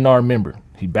Monster A&R member.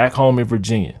 He back home in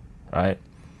Virginia, right?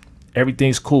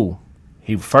 Everything's cool.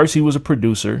 First he was a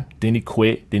producer, then he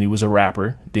quit, then he was a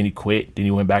rapper, then he quit, then he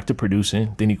went back to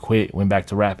producing, then he quit, went back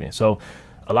to rapping. So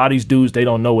a lot of these dudes, they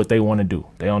don't know what they want to do.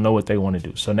 They don't know what they want to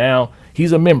do. So now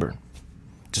he's a member.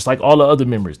 Just like all the other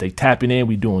members, they tapping in,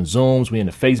 we doing Zooms, we in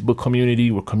the Facebook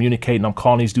community, we're communicating, I'm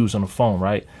calling these dudes on the phone,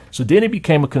 right? So then it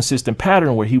became a consistent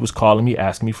pattern where he was calling me,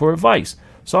 asking me for advice.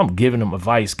 So I'm giving him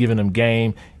advice, giving him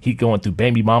game. He going through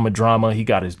baby mama drama. He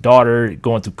got his daughter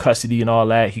going through custody and all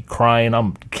that. He crying.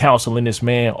 I'm counseling this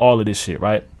man, all of this shit,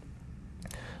 right?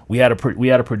 We had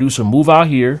a producer move out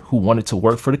here who wanted to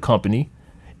work for the company.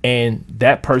 And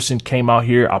that person came out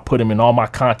here. I put him in all my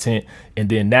content. And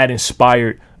then that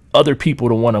inspired other people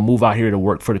to want to move out here to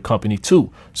work for the company too.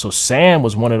 So Sam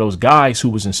was one of those guys who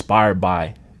was inspired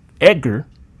by Edgar.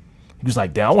 He was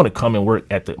like, damn, I want to come and work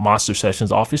at the Monster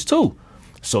Sessions office too.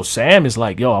 So Sam is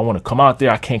like, yo, I want to come out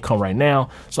there. I can't come right now.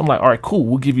 So I'm like, all right, cool.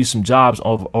 We'll give you some jobs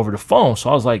over the phone. So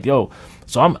I was like, yo,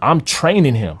 so I'm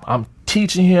training him. I'm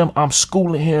teaching him. I'm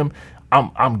schooling him.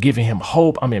 I'm giving him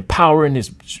hope. I'm empowering this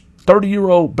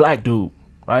 30-year-old black dude,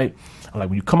 right? I'm like,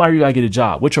 when you come out here, you gotta get a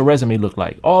job. What's your resume look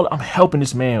like? I'm helping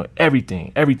this man with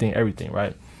everything,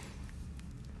 right?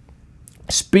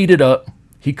 Speed it up.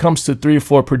 He comes to 3 or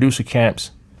 4 producer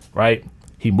camps, right?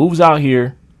 He moves out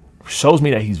here, shows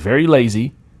me that he's very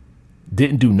lazy,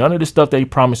 didn't do none of the stuff that he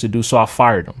promised to do, so I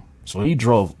fired him. So he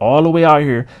drove all the way out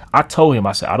here. I told him,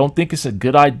 I said, I don't think it's a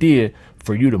good idea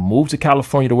for you to move to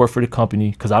California to work for the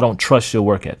company because I don't trust your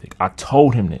work ethic. I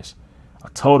told him this.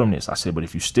 I said, but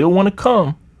if you still want to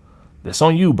come, that's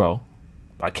on you, bro.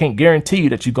 I can't guarantee you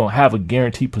that you're going to have a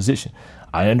guaranteed position.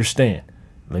 I understand.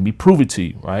 Let me prove it to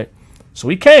you, right? So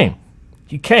he came.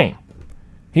 He didn't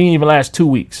even last 2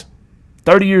 weeks.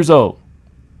 30 years old.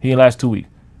 He didn't last 2 weeks.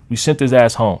 We sent his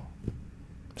ass home.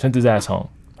 And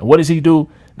what does he do?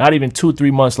 Not even 2 or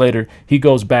 3 months later, he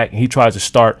goes back and he tries to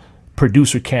start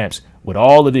producer camps with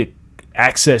all of the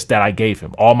access that I gave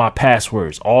him, all my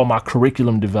passwords, all my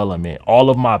curriculum development, all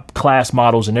of my class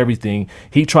models and everything.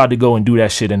 He tried to go and do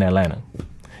that shit in Atlanta.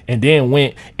 And then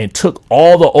went and took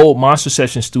all the old Monster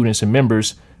Session students and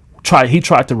members. He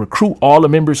tried to recruit all the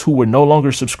members who were no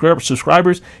longer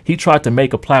subscribers. He tried to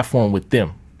make a platform with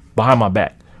them behind my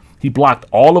back. He blocked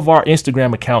all of our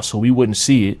Instagram accounts so we wouldn't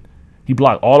see it.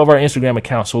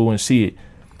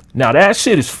 Now that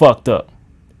shit is fucked up.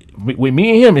 With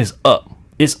me and him is up.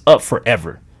 It's up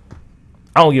forever.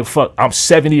 I don't give a fuck. I'm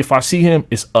 70. If I see him,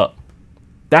 it's up.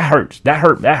 That hurts. That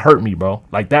hurt me, bro.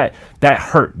 Like that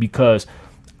hurt because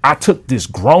I took this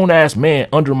grown ass man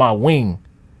under my wing.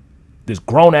 This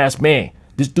grown ass man.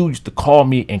 This dude used to call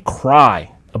me and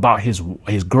cry about his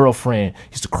girlfriend.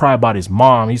 He used to cry about his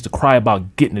mom. He used to cry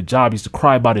about getting a job. He used to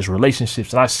cry about his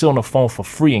relationships. And I sit on the phone for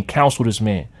free and counsel this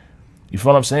man. You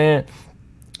feel what I'm saying?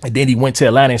 And then he went to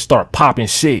Atlanta and started popping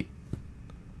shit.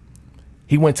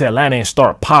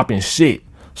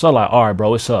 So I'm like, all right,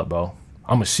 bro, what's up, bro?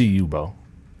 I'm going to see you, bro.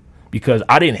 Because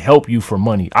I didn't help you for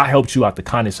money. I helped you out the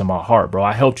kindness of my heart, bro.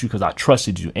 I helped you because I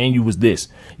trusted you. And you was this.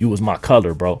 You was my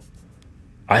color, bro.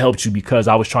 I helped you because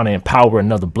I was trying to empower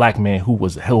another black man who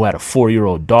had a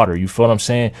 4-year-old daughter. You feel what I'm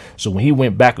saying? So when he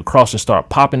went back across and started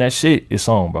popping that shit, it's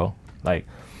on, bro. Like,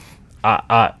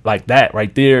 I like that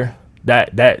right there.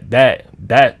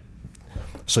 That.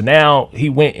 So now he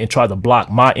went and tried to block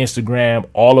my Instagram,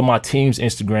 all of my team's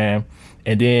Instagram,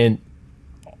 and then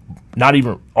not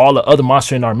even all the other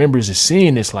Monster in our members is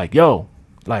seeing this. Like, yo,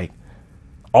 like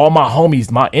all my homies,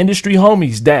 my industry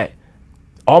homies that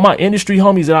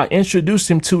I introduced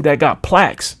him to that got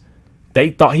plaques,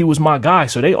 they thought he was my guy.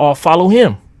 So they all follow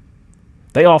him.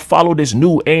 They all follow this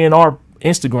new A&R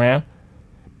Instagram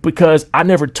because I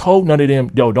never told none of them,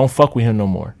 yo, don't fuck with him no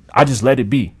more. I just let it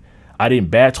be. I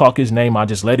didn't bad talk his name. I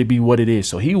just let it be what it is.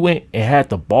 So he went and had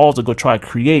the balls to go try to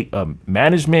create a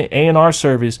management A&R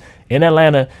service in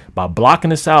Atlanta by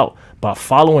blocking us out, by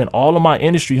following all of my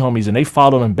industry homies, and they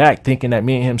followed him back thinking that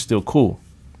me and him still cool.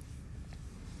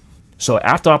 So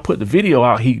after I put the video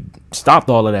out, he stopped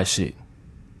all of that shit.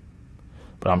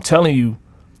 But I'm telling you,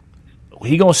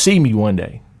 he gonna see me one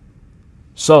day.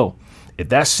 So if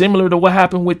that's similar to what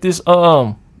happened with this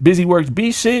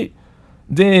BusyWorksBeats shit,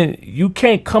 then you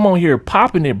can't come on here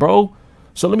popping it, bro.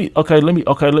 So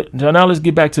now let's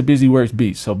get back to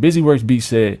BusyWorksBeats. So BusyWorksBeats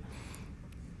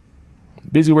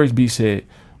said,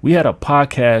 we had a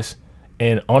podcast,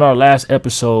 and on our last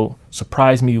episode,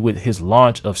 surprised me with his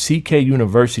launch of CK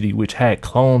University, which had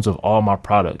clones of all my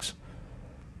products.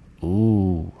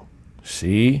 Ooh,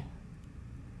 see?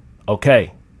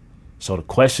 Okay, so the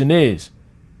question is,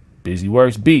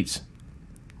 BusyWorksBeats,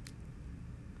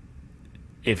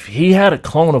 if he had a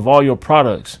clone of all your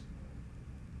products,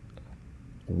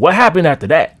 what happened after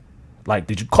that? Like,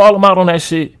 did you call him out on that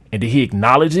shit? And did he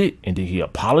acknowledge it? And did he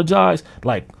apologize?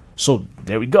 Like, so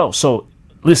there we go. So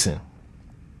listen,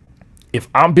 if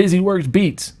I'm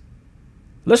BusyWorksBeats,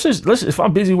 if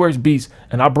I'm BusyWorksBeats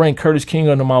and I bring Curtis King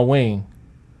under my wing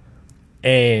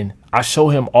and I show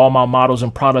him all my models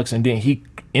and products, and then he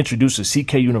introduces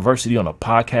CK University on a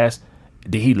podcast,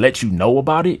 did he let you know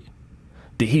about it?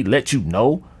 Did he let you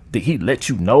know? Did he let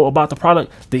you know about the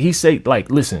product? Did he say,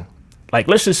 like, listen, like,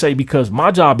 let's just say, because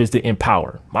my job is to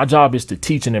empower. My job is to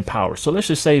teach and empower. So let's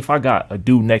just say if I got a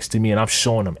dude next to me and I'm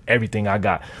showing him everything I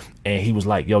got, and he was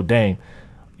like, yo, Dame,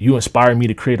 you inspired me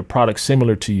to create a product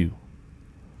similar to you.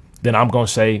 Then I'm going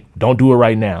to say, don't do it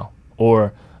right now.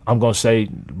 Or I'm going to say,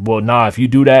 well, nah, if you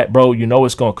do that, bro, you know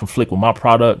it's going to conflict with my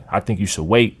product. I think you should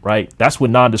wait, right? That's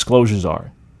what non-disclosures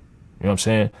are. You know what I'm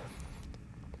saying?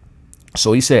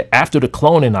 So he said, after the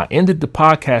cloning, I ended the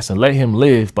podcast and let him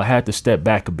live, but had to step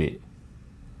back a bit.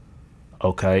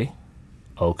 Okay.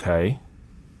 Okay.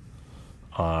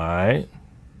 All right.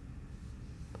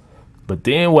 But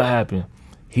then what happened?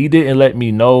 He didn't let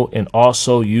me know and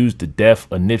also used the death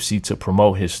of Nipsey to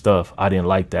promote his stuff. I didn't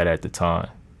like that at the time.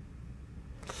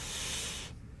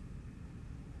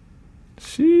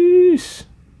 Sheesh.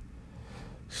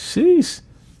 Sheesh.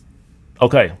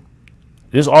 Okay.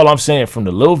 This is all I'm saying. From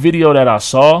the little video that I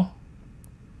saw,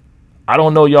 I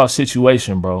don't know y'all's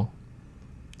situation, bro.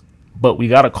 But we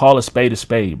got to call a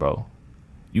spade, bro.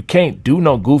 You can't do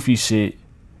no goofy shit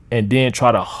and then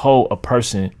try to hold a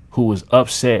person who was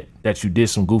upset that you did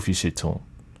some goofy shit to him.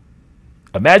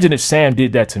 Imagine if Sam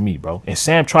did that to me, bro. And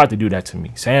Sam tried to do that to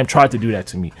me. Sam tried to do that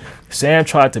to me. Sam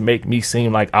tried to make me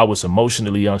seem like I was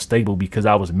emotionally unstable because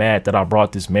I was mad that I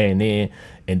brought this man in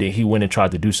and then he went and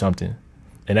tried to do something.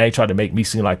 And they tried to make me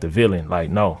seem like the villain. Like,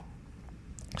 no.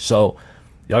 So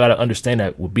y'all got to understand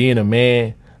that with being a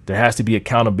man, there has to be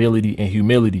accountability and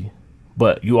humility.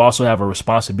 But you also have a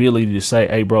responsibility to say,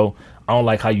 hey, bro, I don't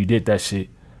like how you did that shit.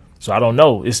 So I don't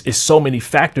know. It's so many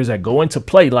factors that go into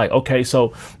play. Like, okay,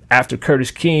 so after Curtis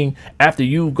King, after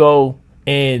you go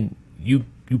and you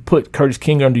put Curtis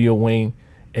King under your wing,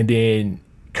 and then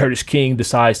Curtis King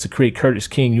decides to create Curtis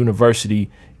King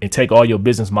University and take all your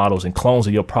business models and clones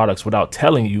of your products without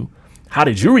telling you, how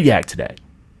did you react to that?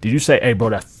 Did you say, hey, bro,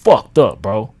 that fucked up,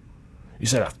 bro? You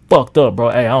said, I fucked up, bro.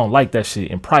 Hey, I don't like that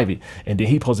shit in private. And then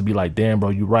he supposed to be like, damn, bro,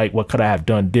 you right. What could I have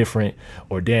done different?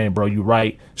 Or damn, bro, you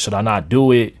right. Should I not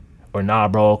do it? Or nah,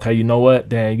 bro, okay, you know what?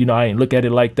 Damn, you know, I ain't look at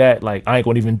it like that. Like, I ain't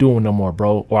gonna even do it no more,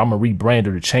 bro. Or I'm gonna rebrand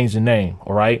it or change the name,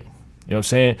 all right? You know what I'm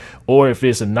saying? Or if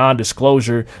it's a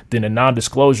non-disclosure, then a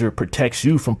non-disclosure protects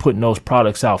you from putting those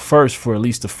products out first for at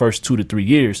least the first 2 to 3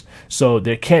 years. So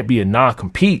there can't be a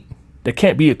non-compete. There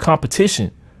can't be a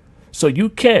competition. So you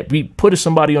can't be putting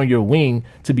somebody on your wing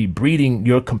to be breeding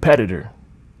your competitor.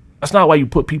 That's not why you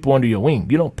put people under your wing.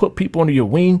 You don't put people under your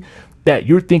wing that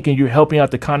you're thinking you're helping out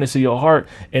the kindness of your heart,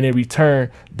 and in return,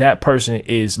 that person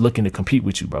is looking to compete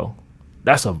with you, bro.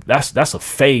 That's a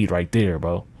fade right there,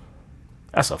 bro.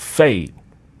 That's a fade.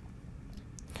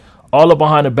 All the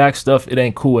behind the back stuff, it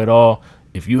ain't cool at all.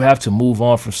 If you have to move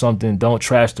on from something, don't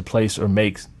trash the place or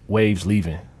make waves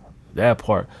leaving. That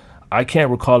part. I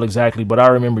can't recall exactly, but I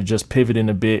remember just pivoting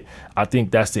a bit. I think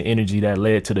that's the energy that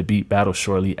led to the beat battle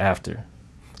shortly after.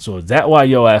 So is that why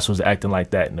your ass was acting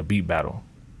like that in the beat battle?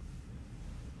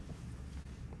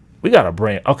 We got a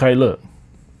brand. Okay, look.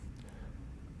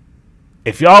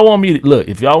 If y'all want me to look,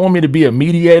 if y'all want me to be a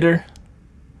mediator,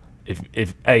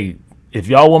 if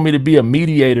y'all want me to be a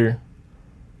mediator,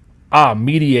 I'll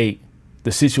mediate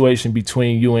the situation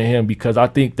between you and him, because I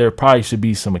think there probably should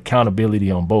be some accountability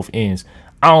on both ends.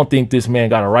 I don't think this man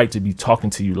got a right to be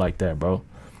talking to you like that, bro.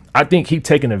 I think he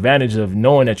taking advantage of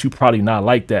knowing that you probably not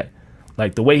like that.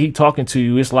 Like the way he talking to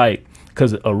you, it's like,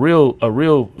 because a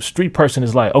real street person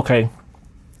is like, okay,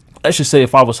 let's just say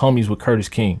if I was homies with Curtis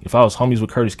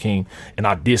King, and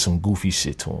I did some goofy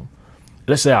shit to him.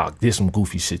 Let's say I did some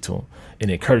goofy shit to him,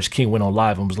 and then Curtis King went on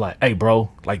live and was like, hey,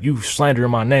 bro, like, you slandering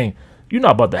my name. You're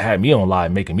not about to have me on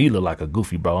live making me look like a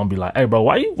goofy, bro. I'm be like, hey, bro,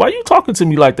 why you talking to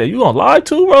me like that? You on live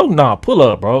too, bro? Nah, pull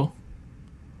up, bro.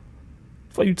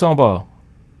 What you talking about?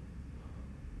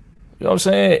 You know what I'm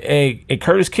saying? And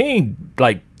Curtis King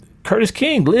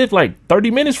lived like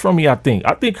 30 minutes from me, I think.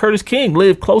 I think Curtis King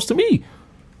lived close to me.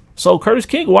 So Curtis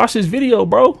King, watch this video,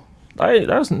 bro. Like,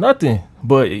 that's nothing.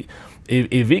 But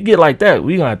if it get like that,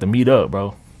 we gonna have to meet up,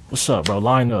 bro. What's up, bro?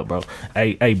 Line up, bro.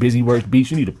 Hey, BusyWorksBeats,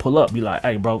 you need to pull up. Be like,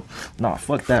 hey, bro. Nah,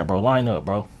 fuck that, bro. Line up,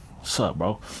 bro. What's up,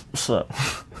 bro? What's up?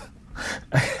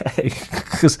 Hey,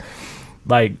 cause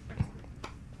like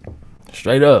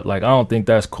straight up, like, I don't think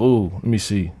that's cool. Let me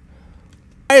see.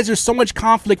 Why is there so much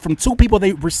conflict from two people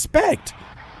they respect?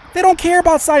 They don't care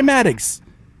about cymatics.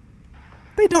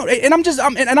 They don't, and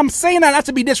I'm saying that not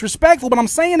to be disrespectful, but I'm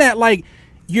saying that like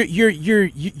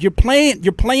you're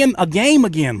playing a game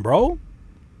again, bro.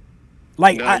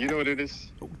 Like, no, you know what it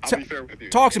is? I'll be fair with you.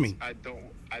 Talk to me. I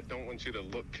don't want you to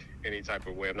look any type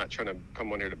of way. I'm not trying to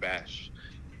come on here to bash.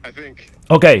 I think.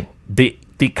 Okay, did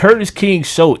Curtis King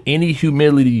show any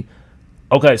humility?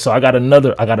 Okay, so I got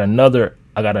another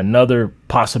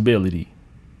possibility.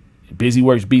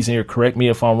 BusyWorksBeats in here, correct me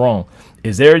if I'm wrong.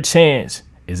 Is there a chance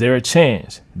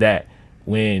that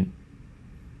when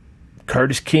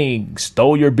Curtis King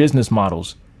stole your business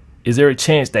models, is there a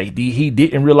chance that he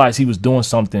didn't realize he was doing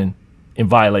something in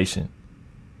violation?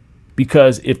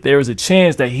 Because if there is a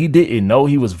chance that he didn't know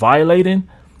he was violating,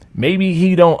 maybe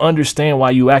he don't understand why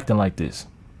you acting like this.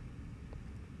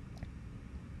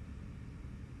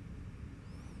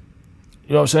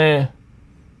 You know what I'm saying?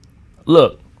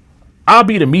 Look, I'll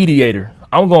be the mediator.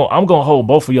 I'm gonna hold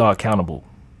both of y'all accountable.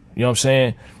 You know what I'm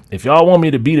saying? If y'all want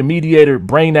me to be the mediator,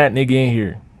 bring that nigga in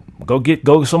here.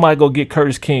 Somebody go get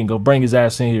Curtis King. Go bring his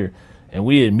ass in here, and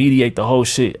we mediate the whole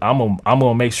shit. I'm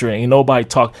gonna make sure ain't nobody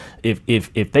talk.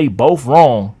 If they both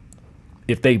wrong,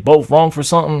 for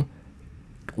something,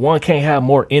 one can't have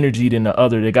more energy than the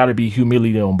other. There got to be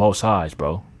humility on both sides,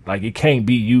 bro. Like, it can't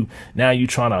be you now. You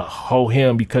trying to hold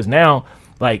him because now,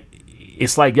 like,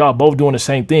 it's like y'all both doing the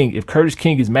same thing. If Curtis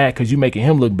King is mad because you making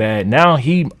him look bad, now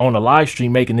he on a live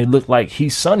stream making it look like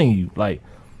he's sunning you, like,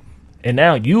 and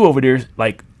now you over there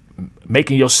like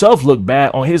making yourself look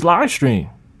bad on his live stream,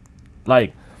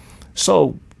 like,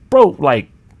 so, bro, like,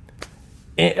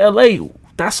 in LA,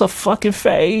 that's a fucking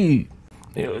fade.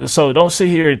 So don't sit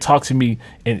here and talk to me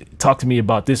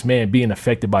about this man being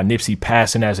affected by Nipsey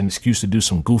passing as an excuse to do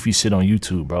some goofy shit on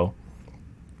YouTube, bro.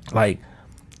 Like,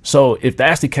 so if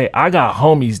that's the case, I got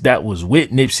homies that was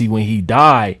with Nipsey when he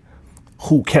died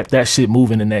who kept that shit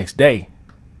moving the next day.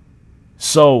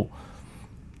 So,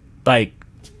 like,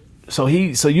 so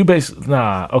you basically,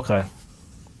 nah, okay.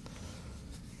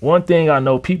 One thing I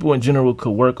know people in general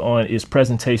could work on is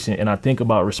presentation, and I think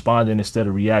about responding instead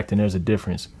of reacting. There's a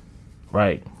difference.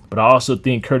 Right. But I also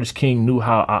think Curtis King knew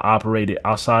how I operated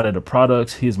outside of the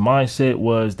products. His mindset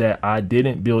was that I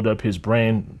didn't build up his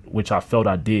brand, which I felt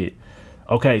I did.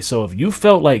 Okay, so if you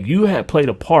felt like you had played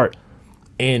a part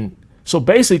in, so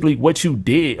basically what you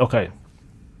did, okay,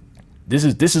 this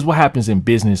is what happens in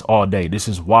business all day. This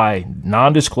is why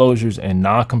non-disclosures and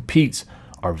non-competes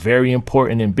are very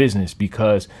important in business,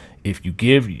 because if you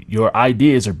give your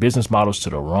ideas or business models to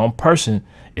the wrong person,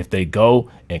 if they go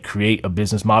and create a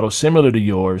business model similar to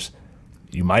yours,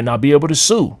 you might not be able to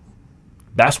sue.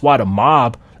 That's why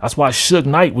that's why Suge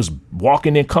Knight was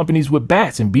walking in companies with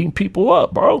bats and beating people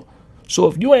up, bro. So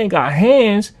if you ain't got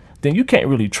hands, then you can't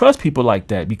really trust people like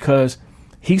that, because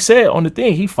he said on the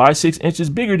thing, he 5-6 inches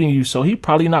bigger than you. So he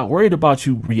probably not worried about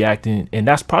you reacting. And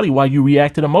that's probably why you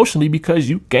reacted emotionally, because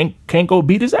you can't go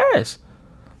beat his ass.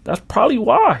 That's probably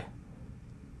why.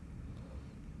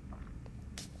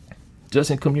 Just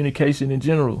in communication in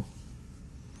general.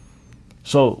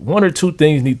 So one or two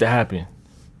things need to happen.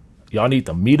 Y'all need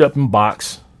to meet up and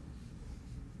box.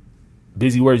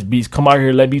 BusyWorksBeats, come out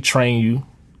here, let me train you.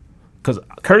 Because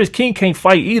Curtis King can't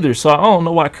fight either. So I don't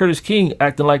know why Curtis King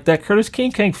acting like that. Curtis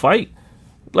King can't fight.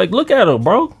 Like, look at him,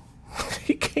 bro.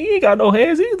 he ain't got no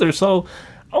hands either. So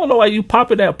I don't know why you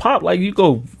popping that pop like you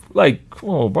go, like, come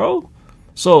on, bro.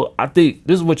 So I think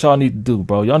this is what y'all need to do,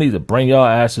 bro. Y'all need to bring y'all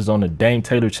asses on the Dame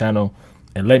Taylor channel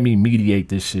and let me mediate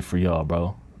this shit for y'all,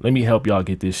 bro. Let me help y'all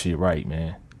get this shit right,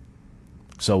 man.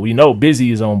 So we know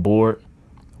Busy is on board.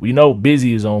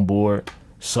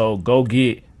 So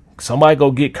somebody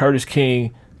go get Curtis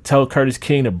King. Tell Curtis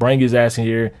King to bring his ass in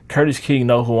here. Curtis King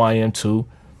know who I am too.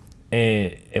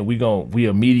 And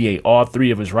we'll mediate all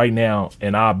three of us right now,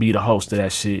 and I'll be the host of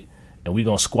that shit. And we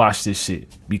gonna squash this shit,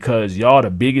 because y'all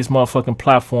the biggest motherfucking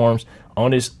platforms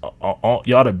on this,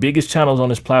 y'all the biggest channels on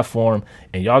this platform,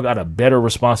 and y'all got a better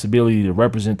responsibility to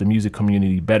represent the music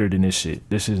community better than this shit.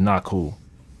 This is not cool.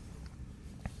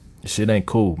 This shit ain't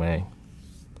cool, man.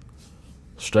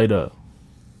 Straight up.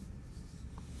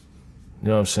 You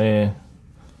know what I'm saying?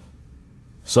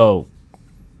 So,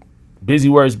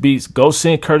 BusyWorksBeats, go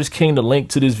send Curtis King the link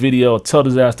to this video. Tell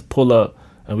his ass to pull up,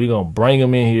 and we gonna bring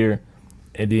him in here.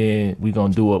 And then we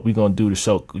gonna do what we gonna do the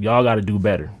show. Y'all gotta do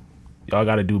better. Y'all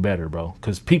gotta do better, bro.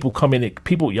 Cause people come in,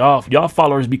 y'all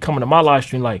followers be coming to my live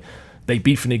stream like they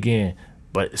beefing again.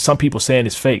 But some people saying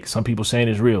it's fake. Some people saying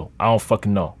it's real. I don't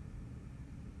fucking know.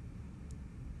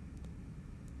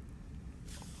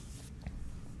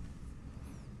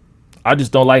 I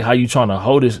just don't like how you trying to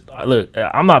hold this. Look,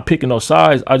 I'm not picking no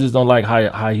sides. I just don't like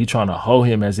how he trying to hold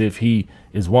him as if he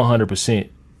is 100%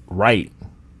 right,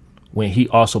 when he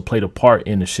also played a part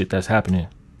in the shit that's happening.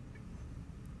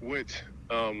 Which,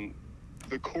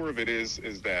 the core of it is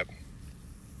that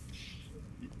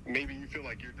maybe you feel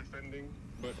like you're defending,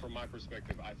 but from my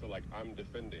perspective, I feel like I'm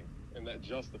defending, and that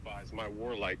justifies my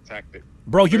warlike tactic.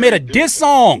 Bro, you made a diss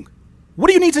song. What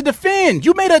do you need to defend?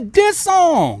 You made a diss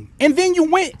song, and then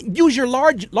you use your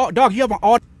large dog. You have an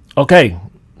audio. Okay,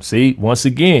 see, once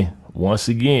again.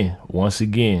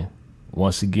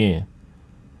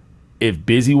 If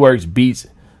BusyWorksBeats,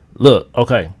 look,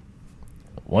 okay,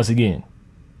 once again,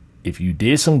 if you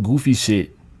did some goofy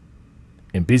shit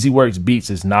and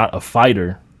BusyWorksBeats is not a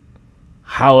fighter,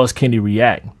 how else can he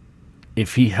react?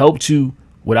 If he helped you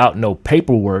without no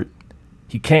paperwork,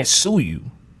 he can't sue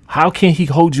you. How can he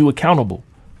hold you accountable?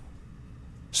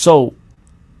 So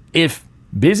if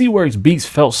BusyWorksBeats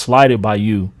felt slighted by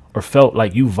you or felt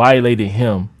like you violated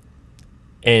him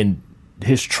and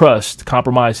his trust,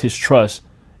 compromised his trust,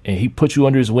 and he put you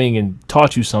under his wing and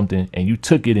taught you something, and you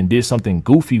took it and did something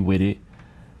goofy with it,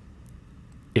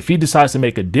 if he decides to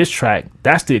make a diss track,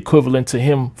 that's the equivalent to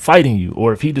him fighting you.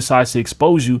 Or if he decides to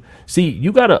expose you, see,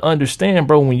 you got to understand,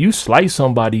 bro, when you slice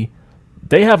somebody,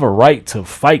 they have a right to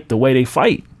fight the way they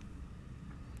fight.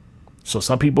 So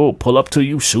some people pull up to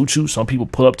you, shoot you. Some people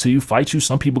pull up to you, fight you.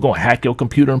 Some people gonna hack your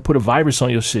computer and put a virus on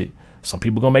your shit. Some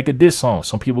people gonna make a diss song.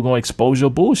 Some people gonna expose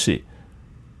your bullshit.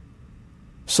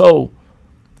 So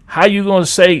how you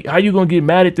gonna get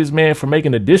mad at this man for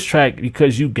making a diss track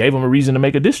because you gave him a reason to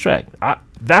make a diss track?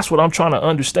 That's what I'm trying to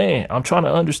understand. I'm trying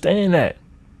to understand that.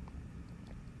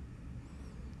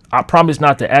 I promise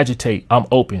not to agitate. I'm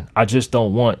open. I just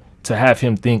don't want to have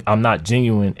him think I'm not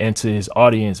genuine, and to his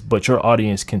audience, but your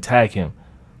audience can tag him.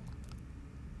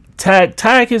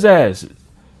 Tag his ass.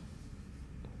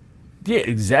 Yeah,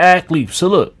 exactly. So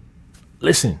look,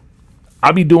 listen,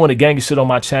 I be doing the gang of shit on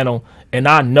my channel, and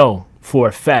I know for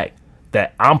a fact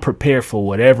that I'm prepared for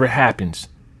whatever happens.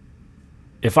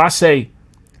 If I say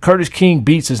Curtis King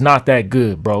Beats is not that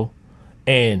good, bro,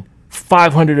 and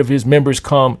 500 of his members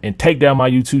come and take down my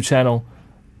YouTube channel,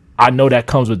 I know that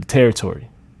comes with the territory.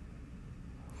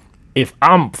 If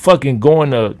I'm fucking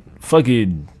going to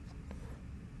fucking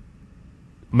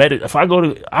if I go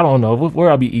to, I don't know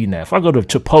where I'll be eating at. If I go to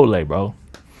Chipotle, bro,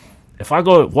 if I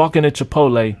go walk into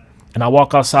Chipotle and I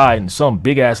walk outside and some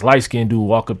big ass light skinned dude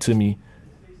walk up to me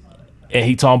and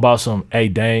he talking about some, hey,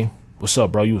 dang, what's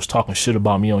up, bro? You was talking shit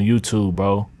about me on YouTube,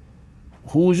 bro.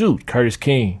 Who was you? Curtis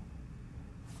King.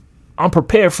 I'm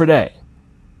prepared for that.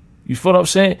 You feel what I'm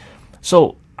saying?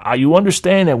 So you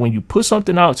understand that when you put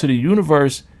something out to the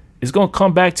universe, it's going to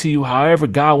come back to you however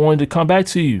God wanted to come back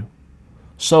to you.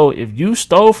 So if you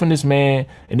stole from this man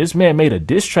and this man made a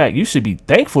diss track, you should be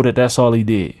thankful that that's all he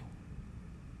did.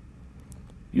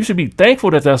 You should be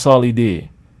thankful that that's all he did.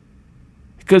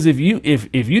 Because if you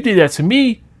did that to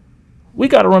me, we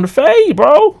got to run the fade,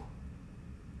 bro.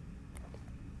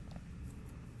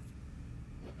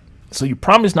 So you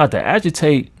promise not to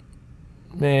agitate,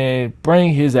 man.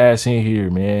 Bring his ass in here,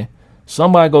 man.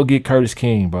 Somebody go get Curtis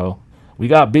King, bro. We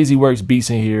got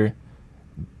BusyWorksBeats in here.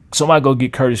 Somebody go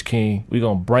get Curtis King. We're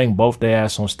going to bring both their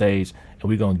ass on stage, and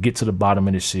we're going to get to the bottom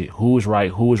of this shit. Who is right?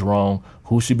 Who is wrong?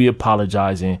 Who should be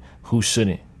apologizing? Who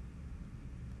shouldn't?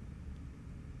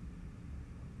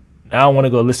 Now I want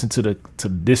to go listen to the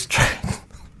diss track.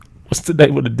 What's the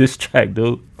name of the diss track,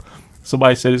 dude?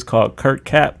 Somebody said it's called Kurt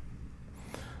Cap.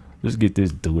 Let's get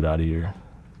this dude out of here.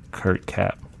 Kurt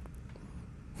Cap.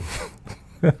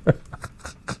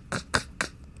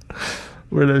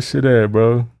 Where that shit at,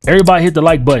 bro? Everybody hit the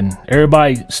like button.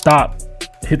 Everybody stop.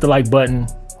 Hit the like button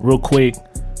real quick.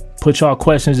 Put y'all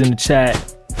questions in the chat.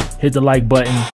 Hit the like button.